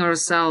asking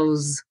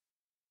ourselves,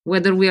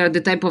 whether we are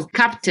the type of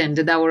captain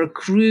that our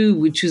crew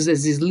would choose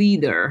as his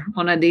leader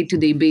on a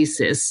day-to-day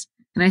basis.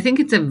 And I think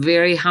it's a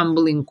very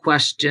humbling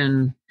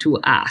question to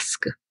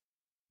ask.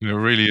 It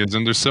really is.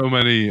 And there's so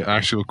many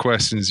actual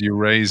questions you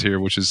raise here,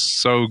 which is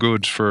so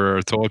good for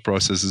our thought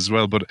process as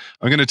well. But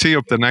I'm going to tee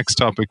up the next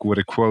topic with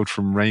a quote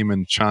from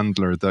Raymond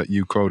Chandler that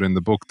you quote in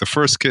the book. The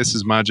first kiss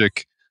is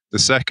magic. The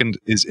second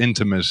is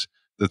intimate.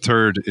 The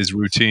third is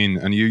routine.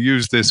 And you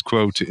use this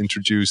quote to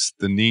introduce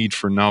the need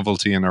for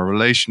novelty in our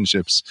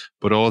relationships,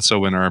 but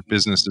also in our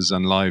businesses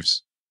and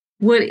lives.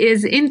 What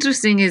is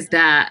interesting is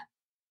that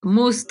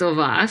most of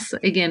us,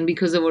 again,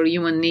 because of our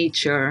human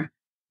nature,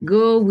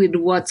 go with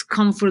what's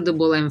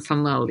comfortable and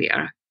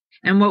familiar.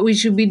 And what we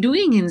should be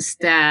doing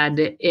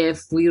instead,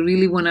 if we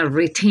really want to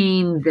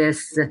retain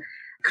this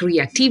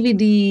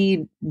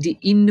creativity, the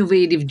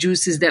innovative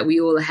juices that we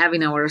all have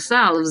in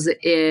ourselves,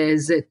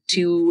 is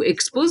to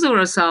expose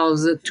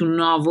ourselves to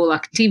novel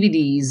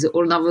activities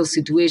or novel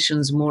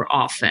situations more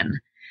often.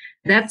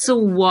 That's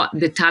what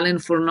the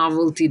talent for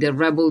novelty that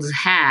rebels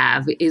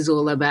have is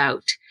all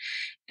about.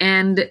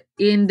 And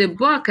in the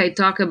book, I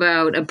talk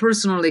about a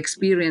personal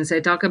experience. I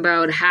talk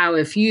about how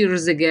a few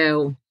years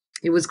ago,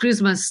 it was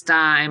Christmas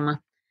time,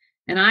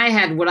 and I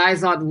had what I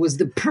thought was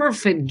the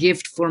perfect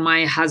gift for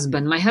my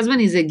husband. My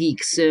husband is a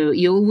geek, so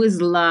he always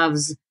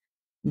loves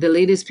the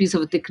latest piece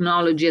of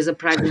technology as a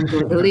present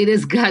or the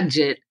latest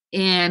gadget.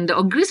 And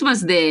on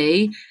Christmas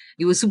Day,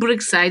 he was super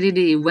excited.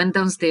 He went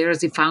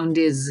downstairs, he found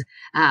his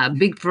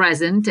big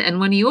present, and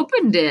when he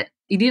opened it,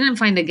 he didn't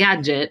find a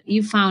gadget.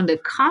 He found a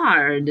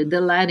card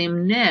that let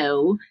him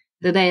know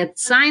that I had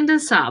signed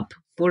us up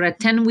for a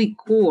 10-week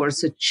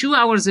course, 2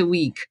 hours a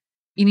week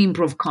in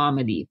improv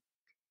comedy.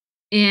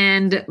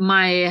 And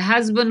my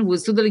husband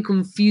was totally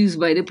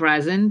confused by the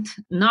present,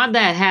 not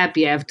that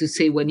happy, I have to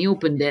say, when he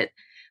opened it.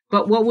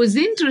 But what was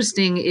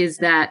interesting is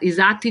that his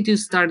attitude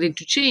started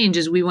to change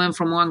as we went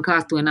from one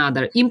class to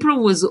another.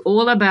 Improv was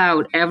all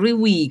about every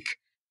week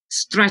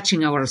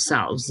stretching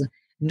ourselves,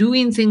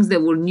 doing things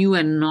that were new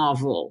and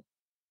novel.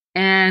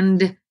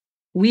 And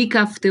week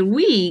after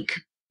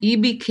week, he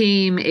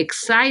became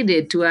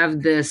excited to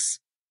have this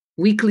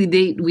weekly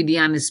date with the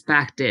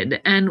unexpected.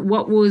 And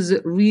what was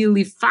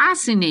really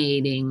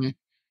fascinating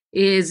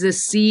is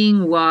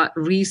seeing what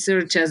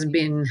research has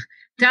been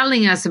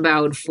telling us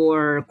about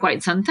for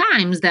quite some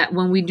time, that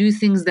when we do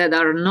things that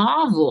are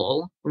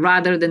novel,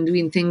 rather than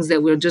doing things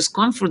that we're just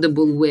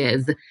comfortable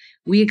with,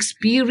 we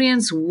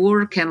experience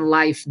work and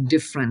life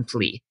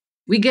differently.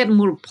 We get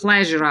more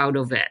pleasure out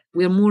of it.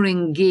 We're more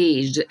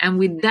engaged. And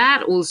with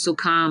that also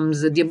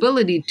comes the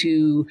ability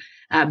to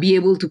be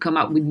able to come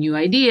up with new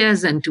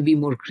ideas and to be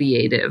more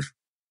creative.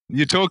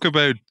 You talk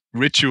about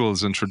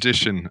rituals and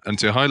tradition. And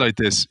to highlight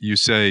this, you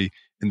say,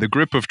 in the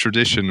grip of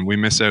tradition, we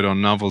miss out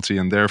on novelty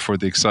and therefore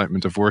the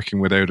excitement of working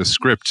without a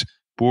script.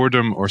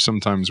 Boredom, or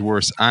sometimes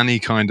worse, any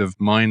kind of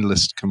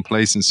mindless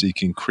complacency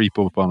can creep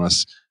up on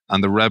us.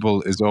 And the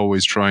rebel is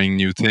always trying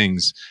new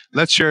things.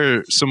 Let's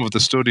share some of the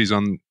studies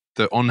on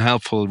the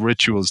unhelpful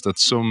rituals that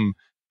some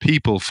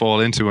people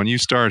fall into. And you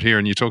start here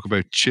and you talk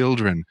about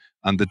children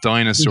and the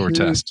dinosaur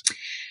test.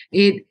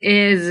 It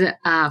is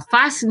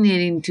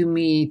fascinating to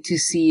me to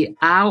see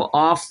how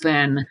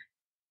often,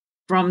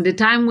 from the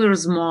time we're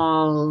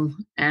small,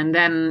 and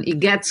then it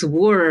gets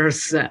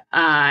worse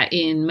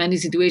in many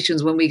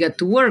situations when we get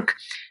to work,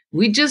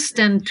 we just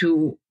tend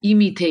to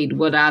imitate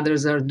what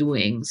others are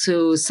doing.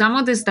 So some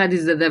of the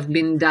studies that have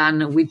been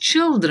done with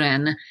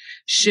children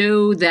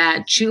show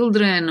that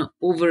children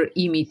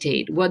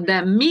over-imitate. What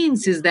that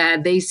means is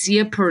that they see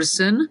a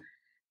person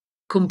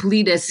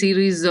complete a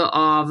series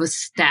of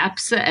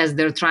steps as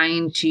they're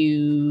trying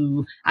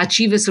to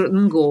achieve a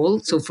certain goal.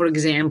 So, for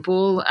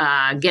example,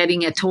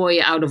 getting a toy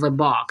out of a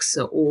box,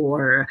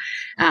 or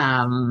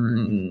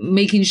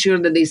making sure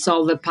that they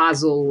solve a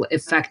puzzle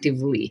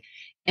effectively.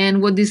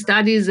 And what these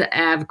studies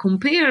have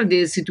compared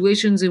is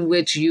situations in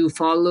which you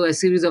follow a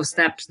series of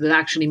steps that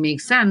actually make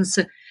sense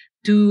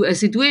to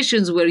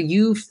situations where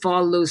you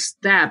follow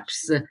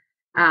steps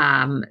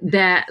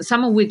that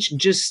some of which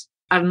just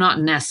are not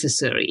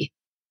necessary.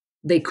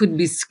 They could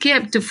be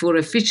skipped for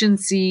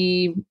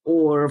efficiency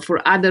or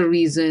for other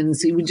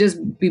reasons. It would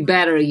just be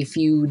better if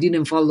you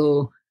didn't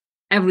follow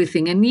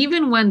everything. And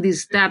even when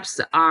these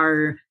steps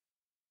are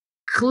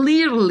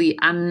clearly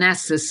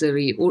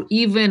unnecessary or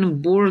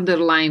even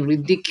borderline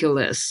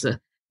ridiculous,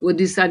 what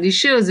this study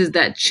shows is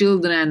that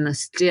children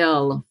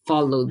still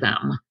follow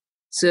them.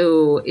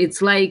 So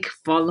it's like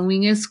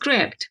following a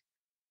script.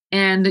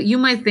 And you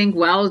might think,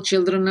 well,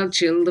 children are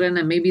children,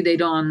 and maybe they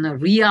don't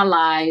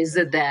realize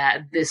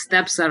that the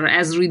steps are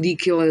as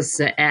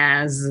ridiculous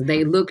as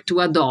they look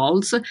to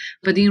adults.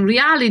 But in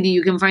reality,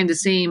 you can find the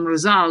same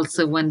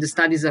results when the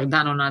studies are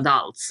done on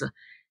adults.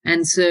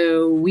 And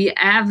so we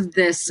have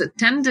this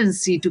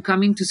tendency to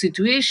come into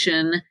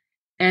situation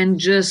and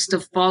just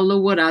follow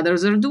what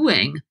others are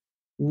doing.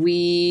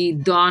 We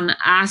don't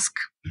ask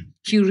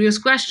curious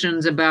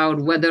questions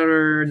about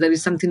whether there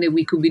is something that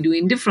we could be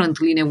doing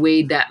differently in a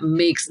way that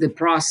makes the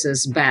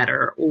process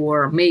better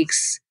or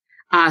makes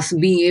us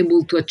being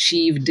able to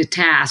achieve the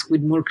task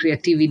with more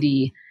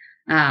creativity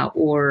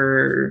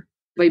or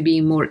by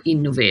being more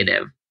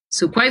innovative.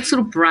 So quite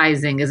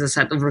surprising as a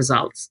set of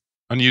results.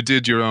 And you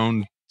did your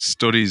own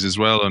studies as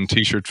well on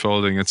t-shirt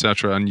folding,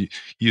 etc. And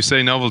you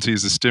say novelty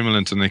is a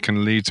stimulant and it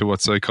can lead to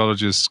what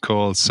psychologists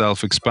call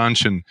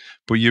self-expansion.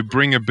 But you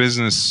bring a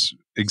business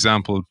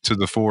example to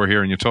the fore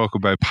here and you talk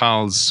about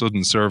PAL's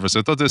sudden service.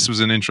 I thought this was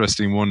an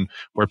interesting one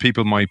where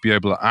people might be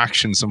able to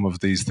action some of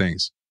these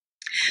things.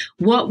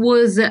 What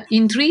was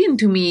intriguing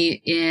to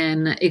me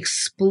in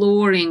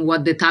exploring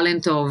what the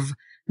talent of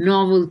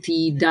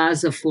novelty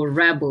does for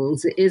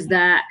rebels is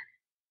that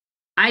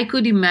I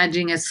could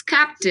imagine a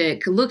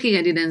skeptic looking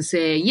at it and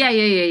say, yeah,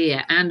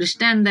 I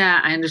understand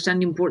that. I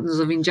understand the importance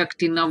of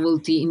injecting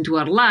novelty into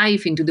our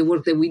life, into the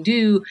work that we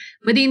do.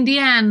 But in the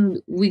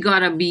end, we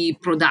gotta be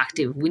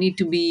productive. We need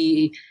to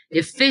be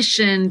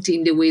efficient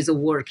in the ways of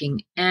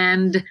working.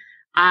 And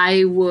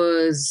I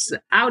was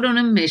out on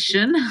a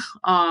mission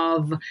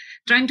of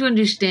trying to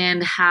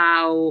understand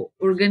how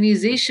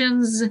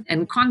organizations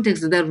and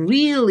contexts that are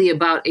really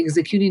about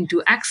executing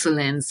to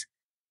excellence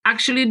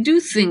actually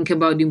do think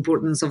about the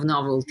importance of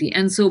novelty.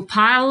 And so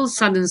PAL's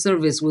Sudden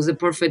Service was a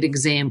perfect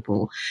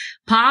example.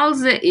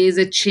 PAL's is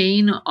a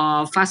chain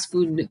of fast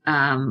food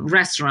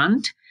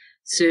restaurant.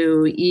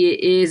 So it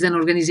is an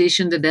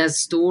organization that has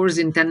stores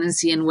in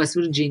Tennessee and West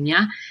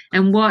Virginia.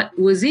 And what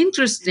was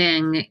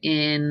interesting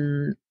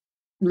in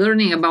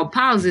learning about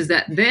PALs is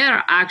that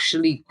they're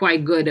actually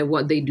quite good at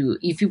what they do.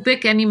 If you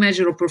pick any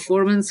measure of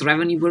performance,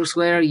 revenue per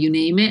square, you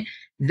name it,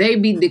 they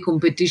beat the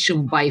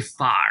competition by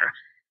far.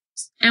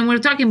 And we're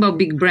talking about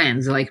big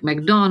brands like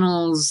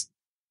McDonald's,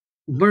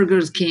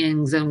 Burger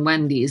Kings, and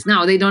Wendy's.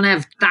 Now, they don't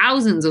have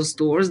thousands of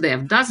stores, they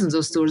have dozens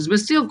of stores, but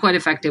still quite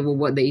effective at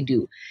what they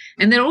do.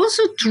 And they're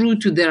also true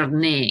to their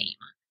name.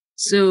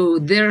 So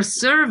their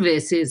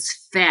service is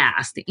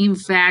fast. In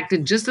fact,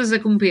 just as a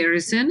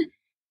comparison,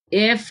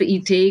 if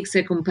it takes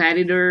a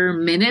competitor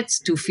minutes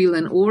to fill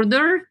an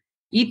order,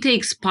 it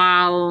takes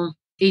PAL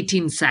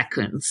 18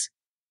 seconds.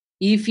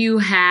 If you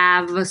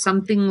have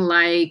something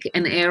like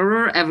an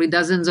error every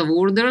dozens of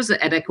orders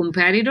at a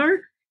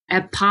competitor,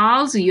 at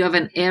PAL's, you have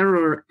an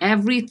error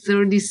every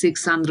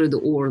 3,600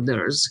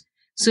 orders.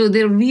 So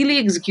they're really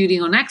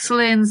executing on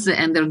excellence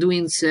and they're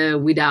doing so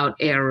without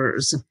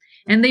errors.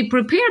 And they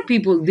prepare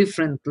people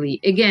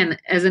differently. Again,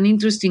 as an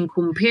interesting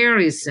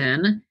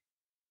comparison,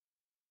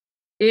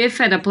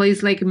 if at a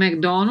place like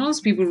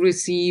McDonald's, people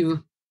receive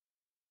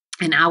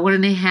an hour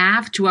and a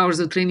half, 2 hours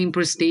of training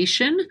per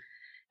station,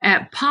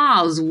 at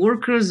PAL's,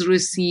 workers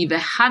receive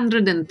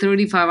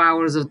 135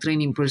 hours of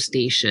training per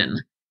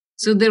station.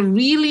 So they're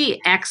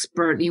really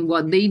expert in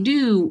what they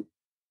do,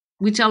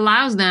 which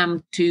allows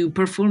them to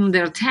perform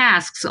their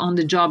tasks on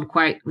the job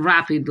quite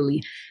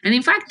rapidly. And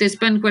in fact, they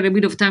spend quite a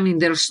bit of time in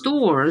their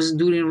stores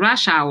during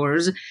rush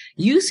hours.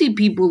 You see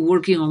people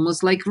working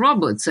almost like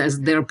robots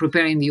as they're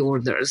preparing the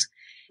orders.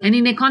 And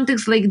in a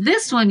context like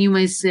this one, you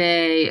might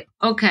say,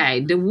 okay,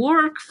 the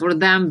work for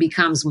them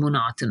becomes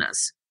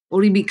monotonous,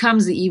 or it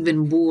becomes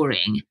even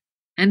boring.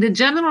 And the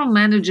general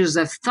managers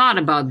have thought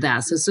about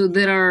that. So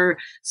there are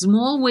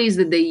small ways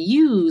that they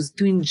use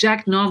to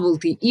inject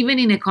novelty, even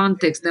in a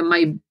context that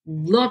might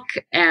look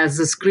as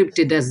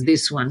scripted as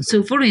this one.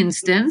 So for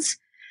instance,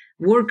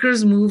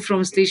 workers move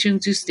from station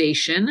to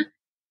station,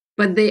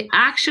 but they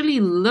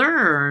actually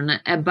learn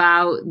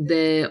about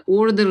the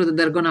order that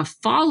they're going to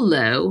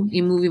follow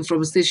in moving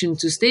from station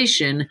to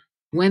station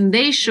when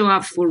they show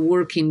up for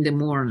work in the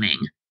morning.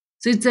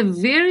 So it's a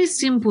very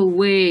simple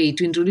way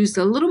to introduce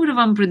a little bit of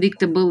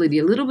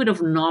unpredictability, a little bit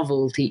of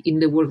novelty in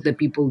the work that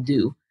people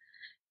do.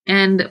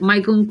 And my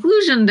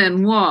conclusion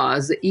then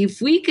was,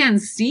 if we can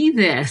see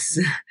this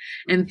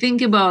and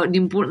think about the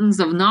importance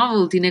of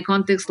novelty in a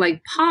context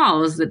like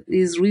PAL's that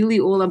is really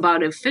all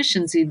about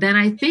efficiency, then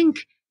I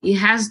think it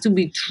has to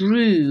be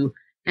true,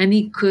 and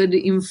it could,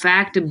 in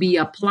fact, be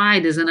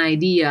applied as an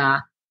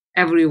idea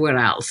everywhere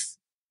else.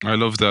 I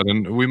love that.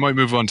 And we might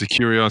move on to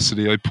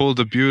curiosity. I pulled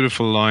a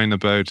beautiful line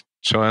about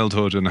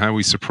childhood and how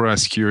we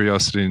suppress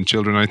curiosity in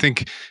children. I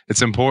think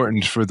it's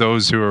important for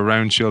those who are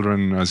around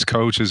children as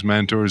coaches,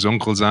 mentors,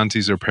 uncles,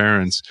 aunties, or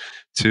parents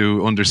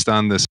to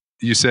understand this.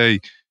 You say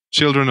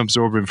children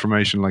absorb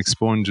information like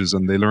sponges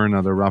and they learn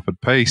at a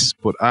rapid pace,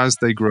 but as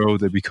they grow,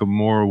 they become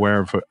more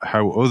aware of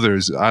how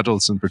others,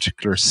 adults in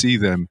particular, see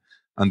them,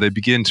 and they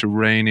begin to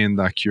rein in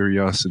that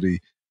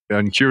curiosity.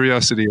 And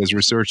curiosity, as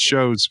research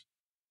shows,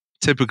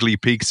 typically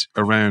peaks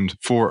around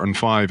 4 and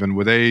 5, and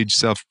with age,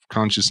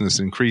 self-consciousness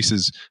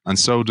increases, and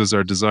so does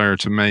our desire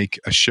to make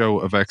a show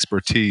of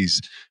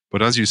expertise.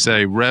 But as you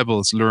say,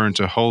 rebels learn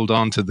to hold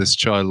on to this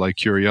childlike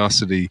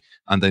curiosity,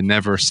 and they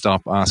never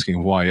stop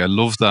asking why. I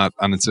love that,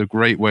 and it's a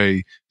great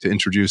way to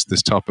introduce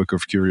this topic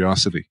of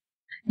curiosity.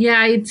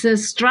 Yeah, it's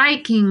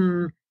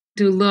striking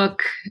to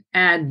look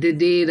at the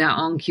data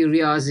on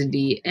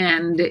curiosity,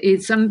 and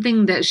it's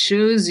something that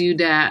shows you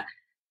that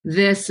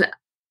this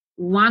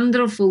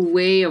wonderful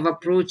way of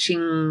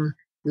approaching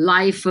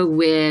life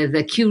with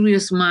a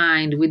curious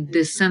mind, with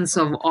this sense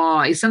of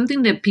awe, is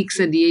something that peaks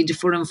at the age of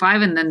 4 and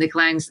 5 and then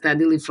declines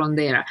steadily from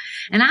there.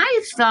 And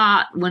I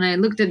thought, when I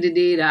looked at the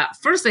data,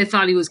 first I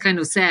thought it was kind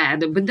of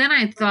sad, but then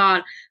I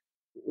thought,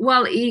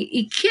 well,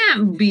 it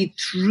can't be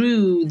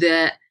true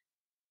that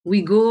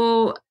we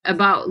go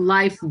about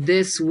life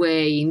this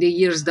way in the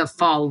years that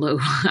follow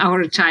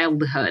our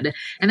childhood.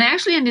 And I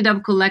actually ended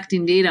up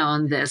collecting data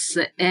on this.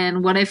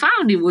 And what I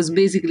found, it was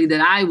basically that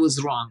I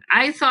was wrong.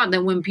 I thought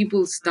that when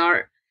people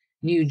start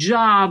new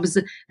jobs,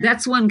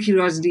 that's when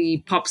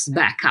curiosity pops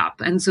back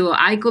up. And so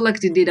I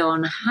collected data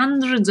on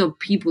hundreds of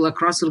people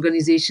across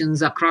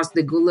organizations across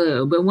the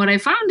globe. And what I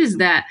found is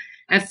that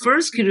at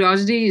first,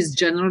 curiosity is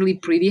generally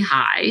pretty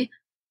high.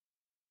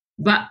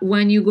 But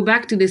when you go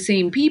back to the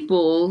same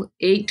people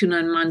 8 to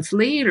 9 months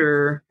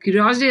later,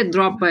 curiosity had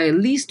dropped by at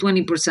least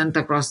 20%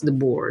 across the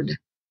board.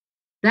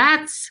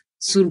 That's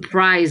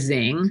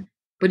surprising,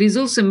 but it's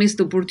also a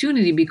missed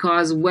opportunity,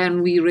 because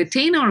when we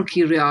retain our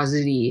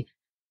curiosity,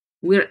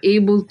 we're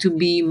able to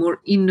be more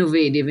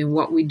innovative in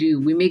what we do.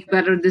 We make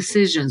better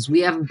decisions. We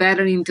have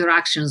better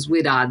interactions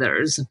with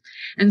others.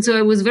 And so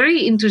I was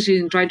very interested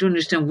in trying to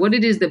understand what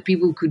it is that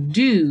people could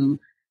do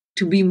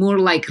to be more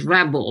like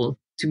Rebel,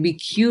 to be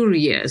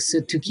curious,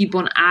 to keep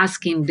on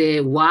asking the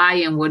why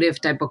and what if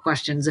type of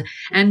questions.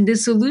 And the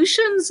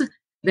solutions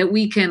that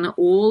we can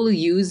all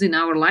use in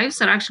our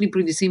lives are actually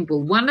pretty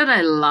simple. One that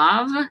I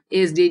love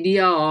is the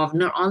idea of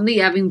not only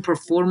having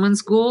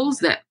performance goals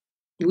that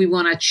we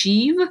want to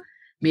achieve,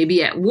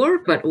 maybe at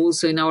work, but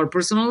also in our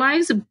personal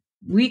lives.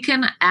 We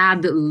can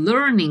add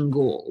learning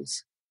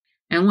goals.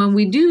 And when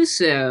we do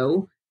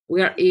so,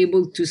 we are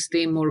able to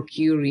stay more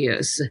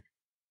curious.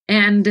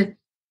 And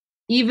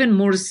even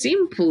more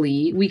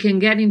simply, we can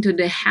get into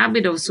the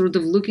habit of sort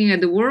of looking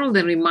at the world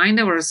and remind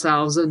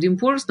ourselves of the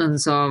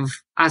importance of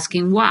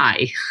asking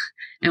why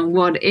and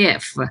what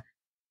if,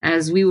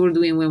 as we were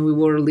doing when we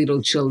were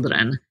little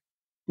children.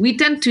 We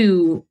tend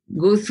to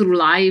go through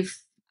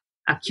life,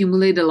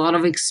 accumulate a lot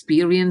of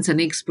experience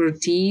and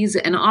expertise,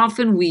 and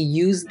often we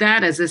use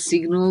that as a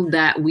signal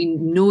that we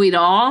know it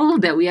all,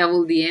 that we have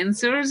all the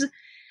answers.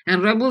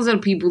 And rebels are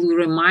people who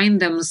remind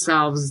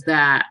themselves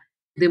that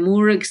the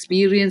more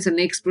experience and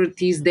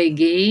expertise they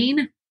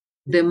gain,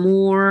 the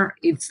more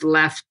it's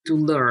left to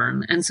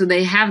learn. And so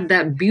they have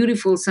that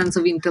beautiful sense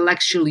of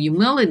intellectual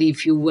humility,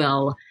 if you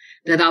will,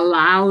 that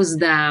allows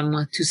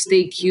them to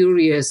stay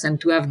curious and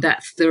to have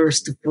that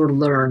thirst for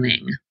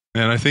learning.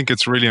 And I think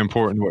it's really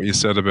important what you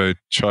said about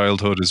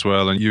childhood as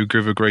well. And you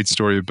give a great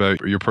story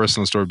about your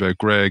personal story about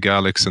Greg,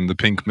 Alex, and the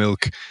pink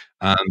milk.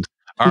 And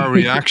our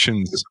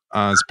reactions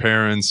as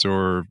parents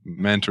or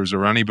mentors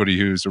or anybody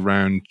who's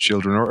around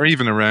children, or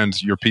even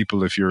around your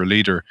people if you're a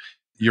leader,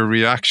 your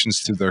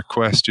reactions to their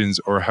questions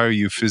or how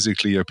you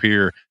physically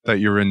appear, that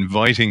you're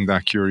inviting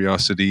that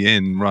curiosity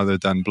in rather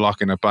than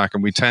blocking it back.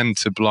 And we tend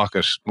to block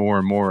it more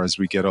and more as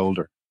we get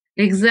older.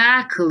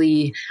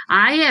 Exactly.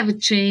 I have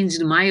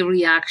changed my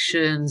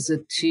reactions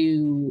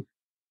to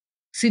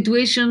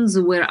situations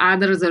where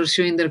others are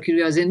showing their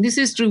curiosity. And this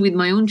is true with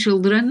my own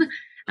children,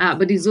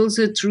 but it's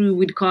also true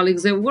with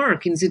colleagues at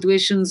work, in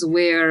situations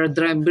where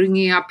they're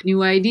bringing up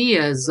new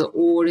ideas,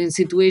 or in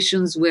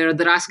situations where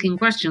they're asking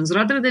questions.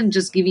 Rather than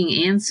just giving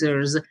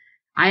answers,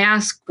 I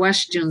ask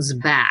questions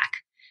back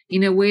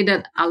in a way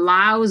that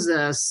allows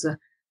us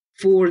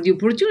for the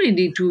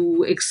opportunity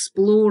to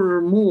explore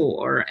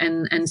more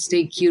and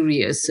stay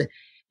curious.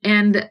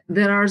 And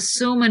there are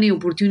so many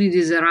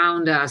opportunities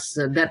around us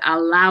that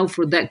allow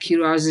for that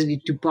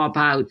curiosity to pop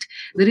out.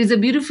 There is a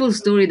beautiful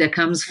story that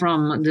comes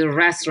from the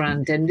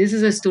restaurant, and this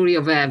is a story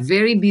of a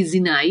very busy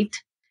night.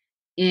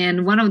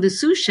 And one of the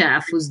sous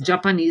chefs, who's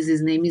Japanese,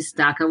 his name is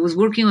Taka, was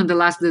working on the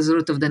last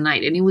dessert of the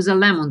night, and it was a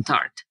lemon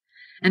tart.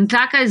 And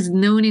Taka is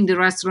known in the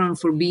restaurant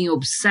for being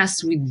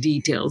obsessed with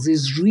details.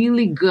 He's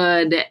really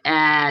good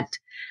at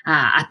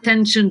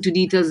attention to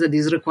details that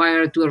is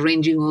required to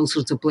arranging all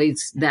sorts of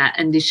plates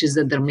and dishes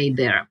that are made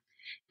there.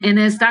 And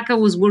as Taka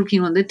was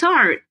working on the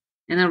tart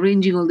and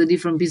arranging all the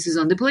different pieces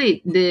on the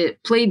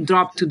plate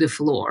dropped to the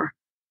floor.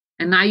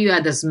 And now you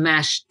had a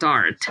smashed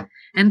tart.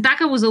 And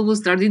Taka was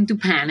almost starting to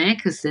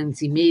panic since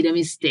he made a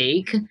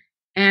mistake.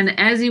 And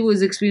as he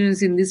was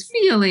experiencing this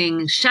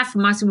feeling, Chef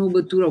Massimo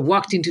Bottura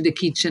walked into the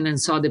kitchen and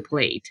saw the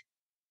plate.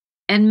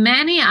 And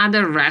many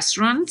other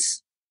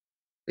restaurants,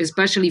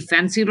 especially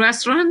fancy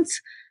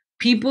restaurants,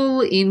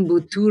 people in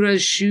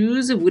Bottura's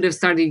shoes would have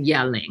started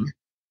yelling.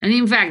 And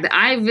in fact,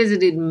 I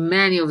visited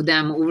many of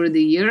them over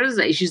the years,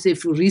 I should say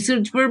for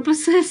research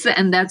purposes,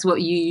 and that's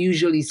what you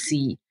usually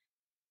see.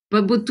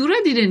 But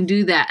Bottura didn't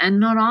do that. And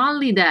not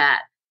only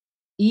that,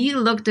 he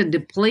looked at the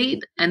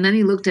plate and then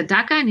he looked at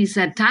Taka and he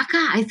said,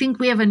 Taka, I think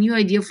we have a new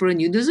idea for a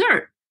new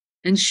dessert.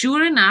 And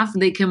sure enough,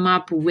 they came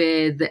up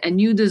with a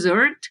new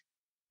dessert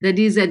that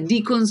is a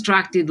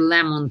deconstructed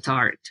lemon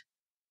tart.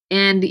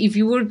 And if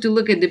you were to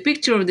look at the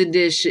picture of the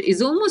dish,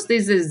 it's almost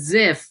as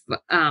if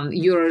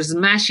you're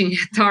smashing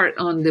a tart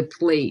on the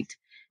plate.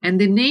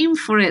 And the name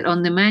for it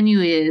on the menu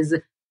is,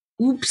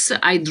 Oops,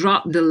 I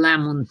dropped the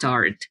lemon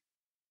tart.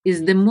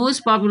 is the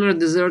most popular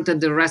dessert at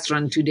the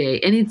restaurant today.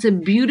 And it's a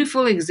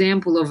beautiful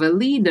example of a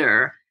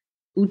leader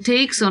who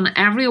takes on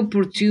every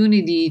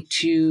opportunity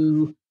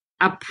to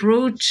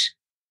approach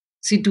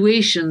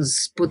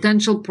situations,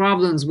 potential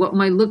problems, what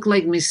might look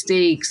like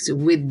mistakes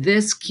with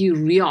this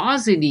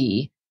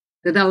curiosity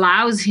that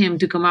allows him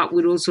to come up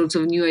with all sorts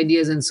of new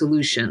ideas and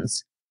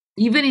solutions.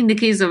 Even in the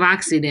case of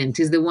accident,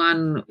 is the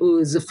one who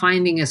is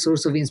finding a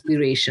source of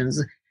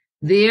inspirations.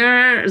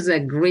 There's a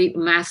great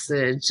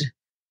message,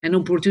 an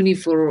opportunity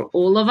for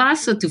all of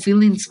us to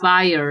feel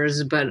inspired,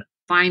 but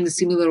find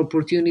similar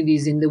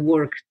opportunities in the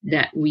work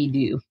that we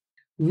do.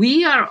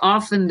 We are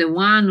often the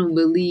one who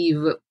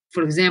believe,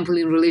 for example,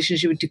 in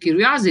relationship to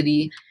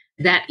curiosity,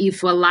 that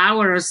if we allow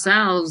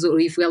ourselves or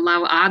if we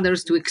allow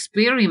others to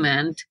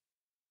experiment,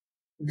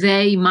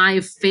 they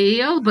might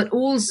fail, but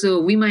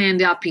also we might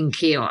end up in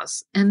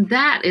chaos. And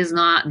that is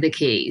not the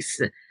case.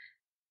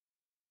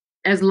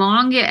 As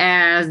long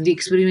as the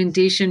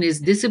experimentation is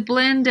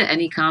disciplined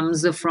and it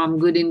comes from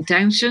good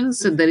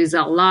intentions, there is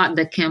a lot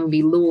that can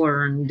be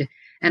learned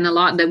and a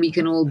lot that we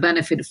can all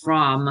benefit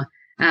from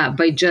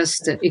by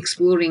just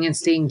exploring and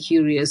staying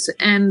curious.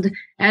 And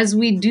as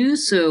we do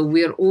so,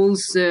 we're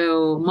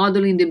also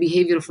modeling the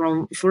behavior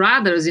for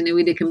others in a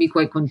way that can be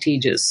quite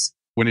contagious.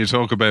 When you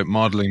talk about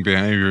modeling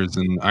behaviors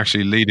and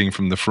actually leading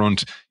from the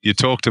front, you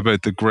talked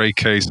about the great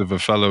case of a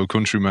fellow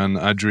countryman,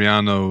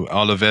 Adriano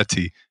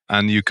Olivetti,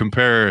 and you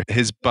compare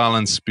his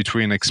balance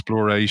between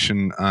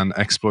exploration and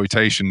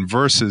exploitation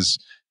versus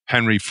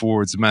Henry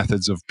Ford's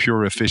methods of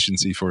pure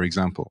efficiency, for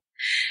example.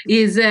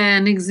 Is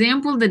an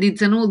example that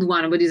it's an old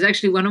one, but it's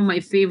actually one of my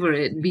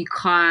favorite,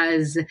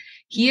 because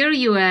here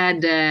you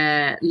had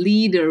a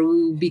leader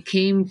who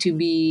became to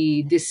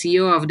be the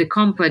CEO of the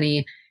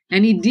company,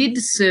 and he did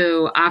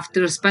so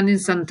after spending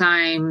some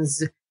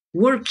times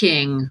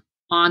working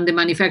on the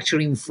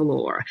manufacturing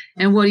floor.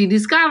 And what he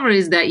discovered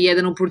is that he had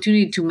an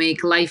opportunity to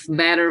make life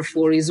better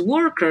for his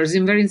workers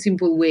in very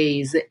simple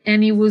ways.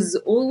 And he was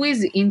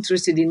always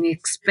interested in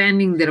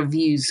expanding their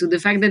views. So the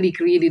fact that he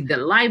created the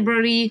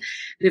library,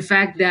 the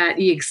fact that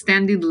he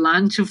extended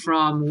lunch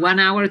from 1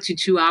 hour to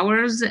 2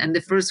 hours, and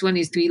the first one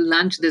is to eat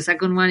lunch, the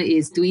second one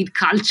is to eat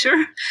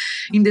culture.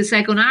 In the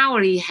second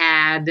hour, he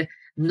had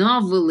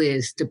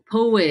novelists,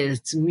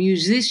 poets,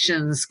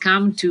 musicians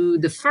come to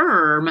the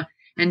firm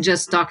and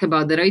just talk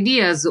about their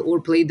ideas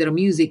or play their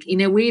music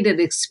in a way that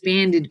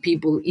expanded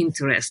people's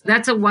interest.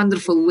 That's a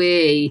wonderful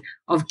way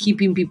of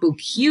keeping people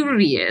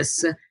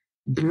curious,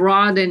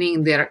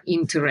 broadening their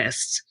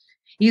interests.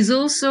 He's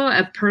also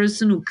a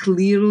person who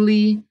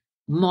clearly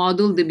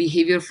modeled the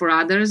behavior for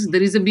others.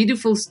 There is a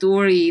beautiful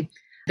story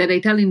that I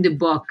tell in the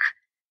book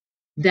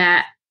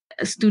that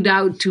stood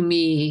out to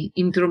me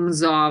in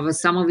terms of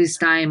some of his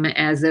time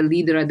as a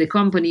leader at the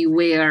company,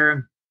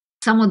 where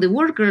some of the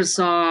workers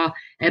saw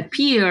a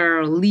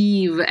peer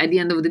leave at the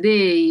end of the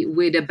day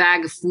with a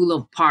bag full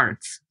of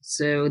parts.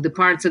 So the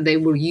parts that they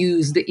were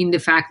used in the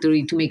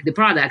factory to make the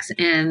products.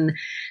 And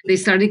they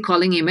started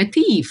calling him a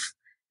thief.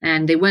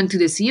 And they went to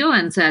the CEO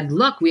and said,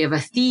 look, we have a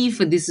thief.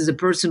 This is a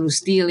person who's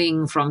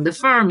stealing from the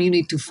firm. You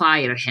need to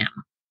fire him.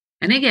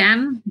 And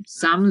again,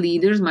 some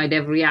leaders might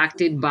have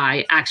reacted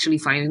by actually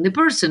firing the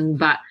person.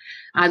 But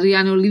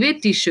Adriano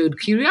Olivetti showed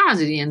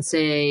curiosity and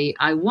say,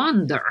 I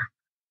wonder.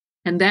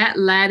 And that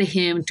led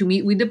him to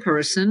meet with the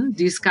person,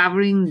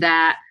 discovering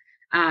that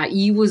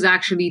he was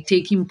actually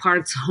taking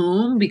parts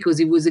home because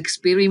he was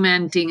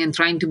experimenting and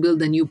trying to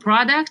build a new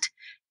product.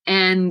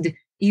 And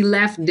he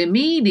left the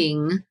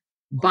meeting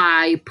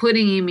by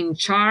putting him in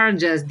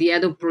charge as the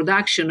head of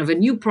production of a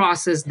new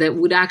process that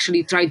would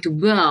actually try to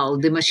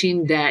build the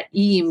machine that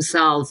he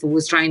himself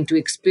was trying to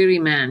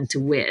experiment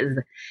with.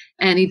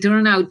 And it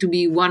turned out to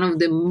be one of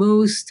the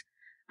most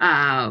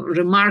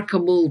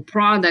remarkable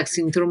products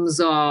in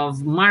terms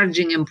of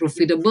margin and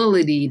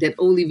profitability that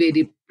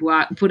Olivetti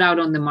put out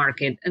on the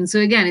market. And so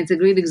again, it's a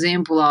great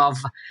example of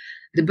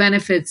the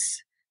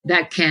benefits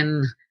that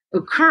can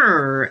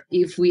occur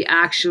if we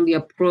actually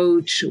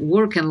approach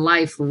work and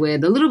life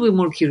with a little bit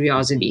more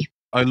curiosity.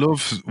 I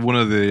love one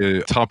of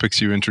the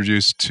topics you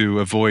introduced to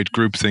avoid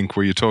groupthink,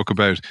 where you talk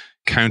about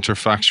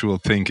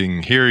counterfactual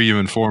thinking. Here you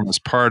inform us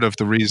part of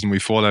the reason we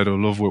fall out of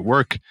love with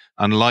work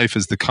and life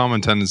is the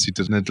common tendency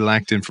to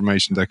neglect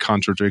information that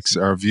contradicts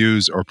our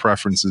views or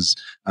preferences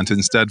and to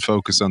instead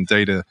focus on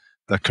data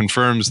that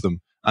confirms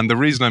them. And the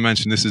reason I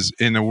mention this is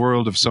in a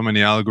world of so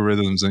many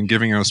algorithms and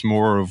giving us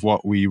more of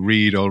what we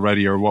read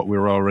already or what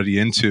we're already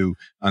into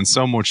and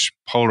so much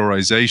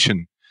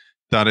polarization,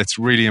 that it's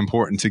really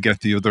important to get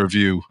the other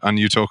view. And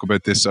you talk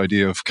about this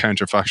idea of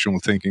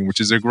counterfactual thinking,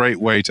 which is a great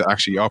way to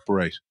actually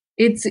operate.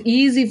 It's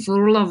easy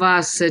for all of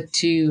us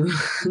to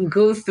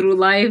go through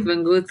life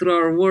and go through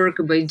our work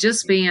by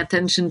just paying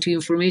attention to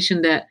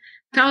information that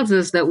tells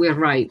us that we're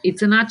right.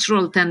 It's a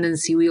natural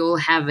tendency. We all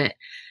have it.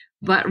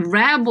 But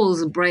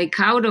rebels break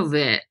out of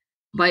it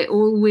by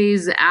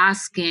always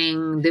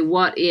asking the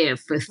what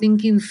if,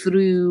 thinking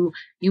through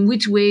in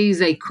which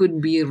ways I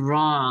could be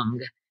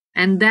wrong.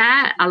 And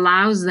that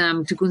allows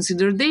them to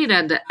consider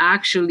data that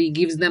actually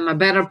gives them a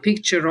better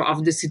picture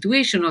of the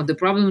situation, of the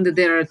problem that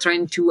they are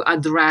trying to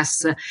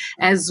address,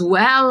 as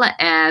well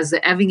as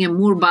having a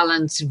more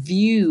balanced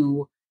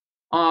view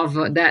of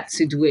that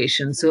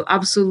situation. So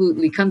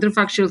absolutely,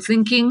 counterfactual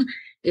thinking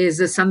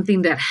is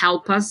something that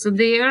helps us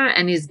there,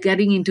 and is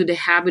getting into the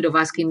habit of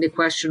asking the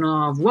question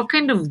of what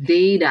kind of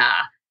data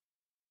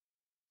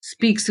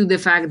speaks to the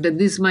fact that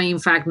this might in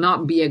fact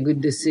not be a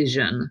good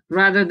decision,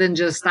 rather than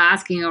just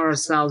asking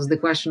ourselves the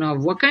question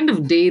of what kind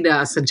of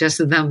data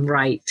suggested them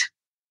right.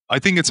 I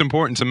think it's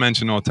important to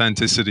mention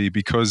authenticity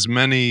because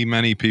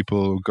many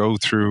people go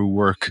through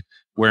work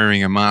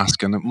wearing a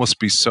mask, and it must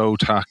be so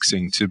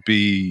taxing to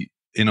be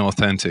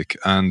inauthentic.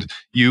 And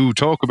you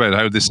talk about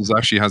how this is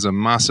actually has a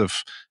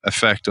massive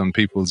effect on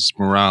people's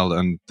morale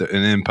and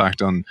an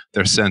impact on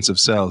their sense of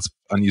self.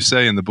 And you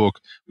say in the book,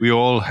 we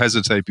all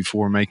hesitate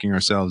before making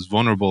ourselves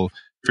vulnerable,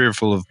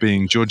 fearful of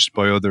being judged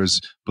by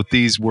others, but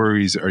these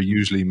worries are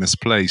usually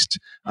misplaced.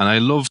 And I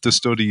love the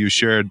study you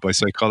shared by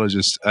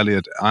psychologist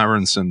Elliot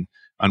Aronson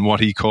and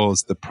what he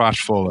calls the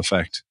pratfall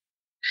effect.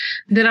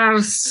 There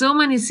are so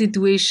many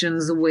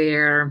situations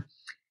where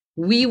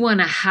we want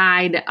to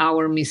hide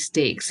our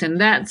mistakes. And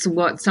that's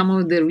what some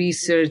of the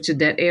research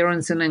that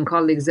Aronson and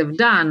colleagues have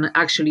done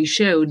actually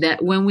showed,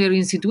 that when we're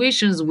in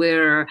situations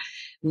where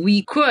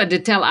we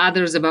could tell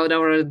others about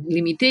our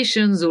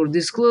limitations or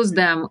disclose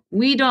them,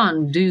 we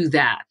don't do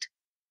that.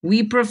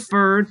 We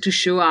prefer to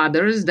show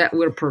others that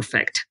we're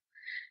perfect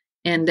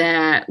and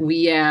that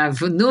we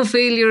have no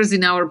failures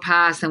in our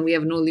past and we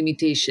have no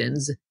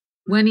limitations.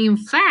 When in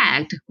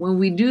fact, when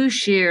we do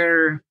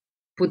share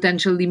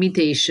potential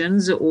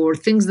limitations or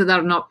things that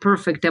are not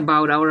perfect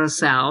about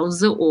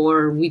ourselves,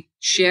 or we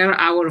share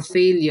our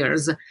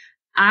failures,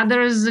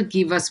 others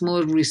give us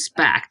more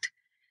respect.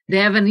 They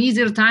have an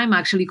easier time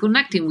actually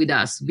connecting with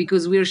us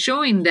because we're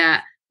showing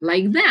that,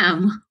 like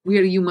them,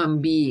 we're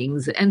human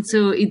beings. And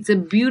so it's a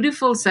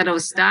beautiful set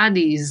of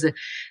studies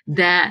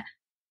that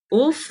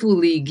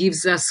hopefully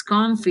gives us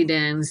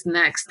confidence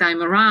next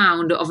time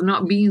around of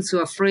not being so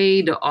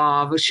afraid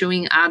of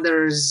showing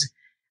others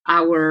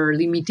our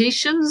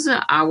limitations,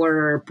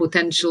 our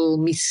potential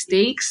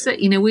mistakes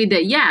in a way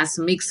that, yes,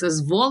 makes us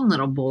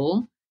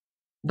vulnerable,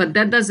 but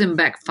that doesn't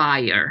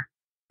backfire.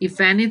 If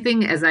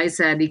anything, as I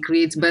said, it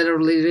creates better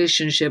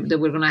relationship that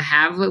we're going to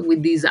have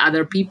with these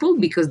other people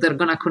because they're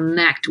going to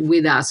connect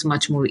with us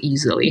much more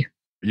easily.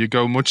 You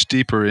go much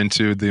deeper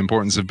into the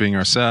importance of being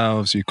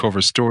ourselves. You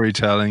cover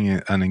storytelling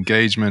and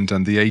engagement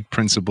and the 8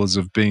 principles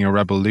of being a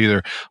rebel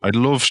leader. I'd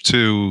love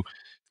to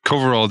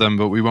cover all them,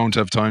 but we won't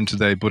have time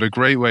today. But a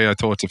great way I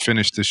thought to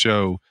finish the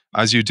show,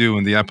 as you do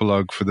in the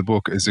epilogue for the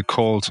book, is a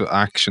call to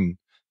action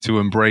to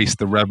embrace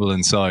the rebel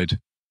inside.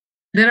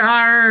 There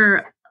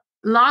are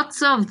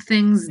lots of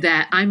things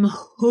that I'm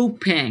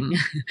hoping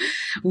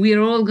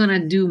we're all going to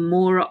do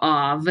more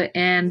of.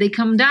 And they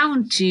come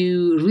down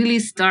to really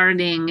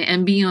starting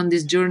and being on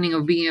this journey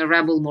of being a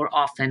rebel more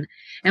often.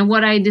 And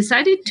what I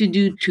decided to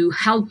do to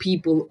help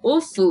people,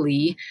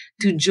 hopefully,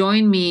 to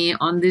join me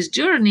on this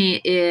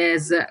journey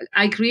is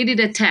I created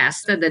a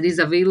test that is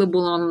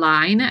available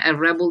online at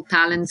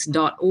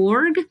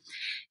rebeltalents.org.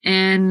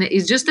 And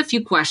it's just a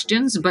few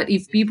questions, but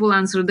if people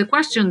answer the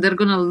question, they're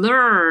going to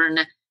learn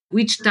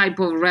which type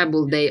of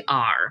rebel they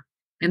are.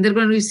 And they're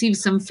going to receive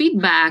some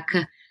feedback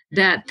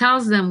that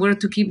tells them where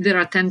to keep their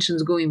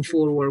attentions going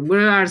forward.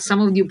 Where are some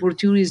of the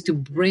opportunities to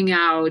bring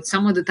out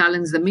some of the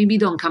talents that maybe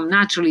don't come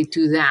naturally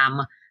to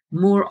them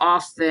more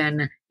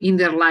often in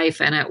their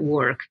life and at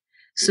work.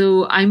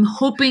 So I'm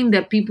hoping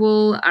that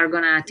people are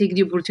going to take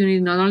the opportunity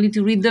not only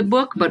to read the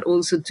book, but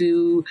also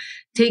to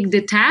take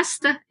the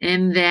test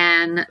and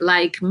then,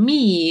 like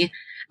me,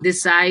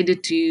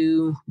 decide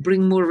to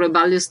bring more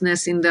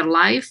rebelliousness in their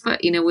life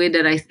in a way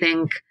that I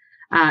think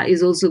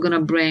is also going to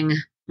bring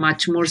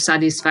much more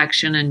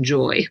satisfaction and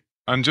joy.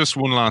 And just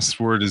one last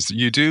word is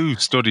you do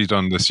studied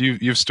on this.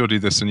 You've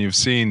studied this and you've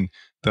seen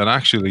that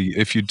actually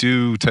if you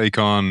do take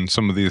on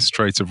some of these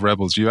traits of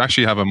rebels, you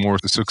actually have a more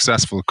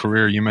successful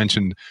career. You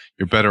mentioned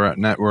you're better at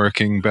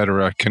networking, better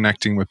at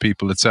connecting with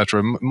people, etc.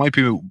 It might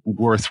be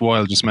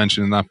worthwhile just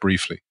mentioning that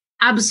briefly.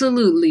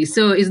 Absolutely.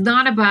 So it's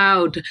not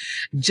about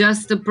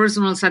just the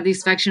personal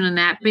satisfaction and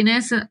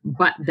happiness,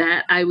 but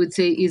that I would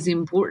say is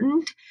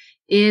important,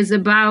 is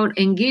about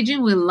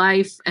engaging with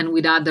life and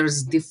with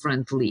others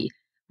differently.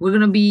 We're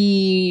going to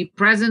be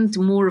present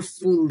more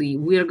fully.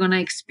 We're going to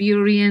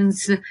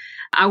experience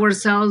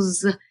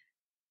ourselves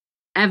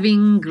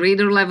having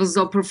greater levels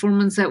of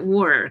performance at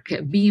work,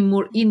 being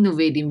more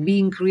innovative,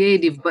 being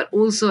creative, but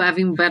also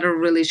having better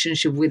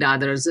relationship with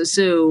others.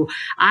 So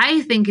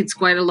I think it's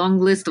quite a long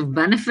list of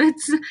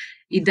benefits.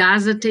 It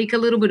does take a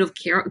little bit of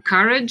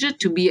courage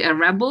to be a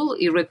rebel.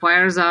 It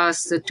requires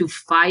us to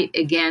fight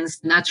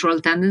against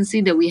natural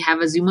tendency that we have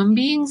as human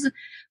beings.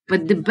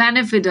 But the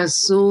benefit is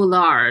so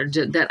large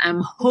that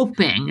I'm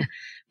hoping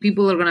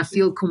people are going to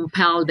feel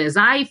compelled, as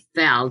I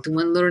felt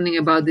when learning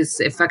about this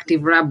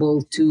effective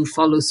rebel, to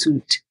follow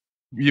suit.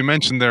 You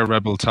mentioned there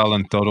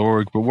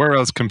rebeltalent.org, but where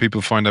else can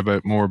people find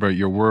out more about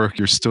your work,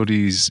 your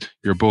studies,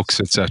 your books,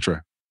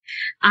 etc.?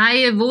 I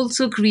have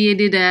also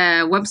created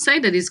a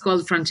website that is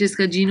called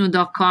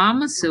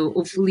francescagino.com, so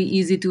hopefully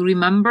easy to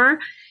remember.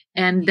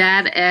 And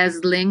that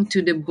has linked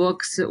to the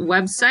book's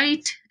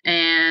website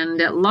and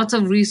lots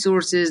of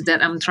resources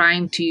that I'm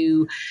trying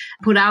to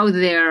put out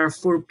there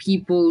for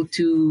people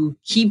to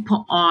keep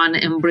on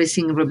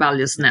embracing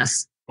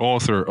rebelliousness.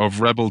 Author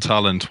of Rebel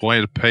Talent, Why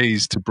It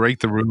Pays to Break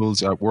the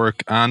Rules at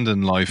Work and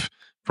in Life,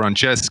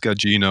 Francesca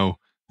Gino.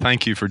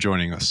 Thank you for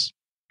joining us.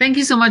 Thank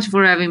you so much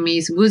for having me.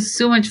 It was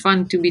so much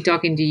fun to be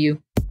talking to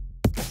you.